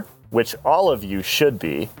Club member, which all of you should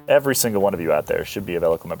be, every single one of you out there should be a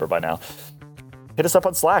Velo Club member by now, hit us up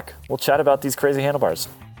on Slack. We'll chat about these crazy handlebars.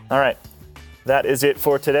 All right. That is it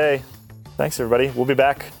for today. Thanks, everybody. We'll be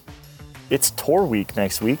back. It's Tour Week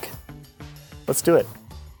next week. Let's do it.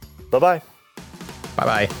 Bye-bye.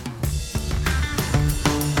 Bye-bye.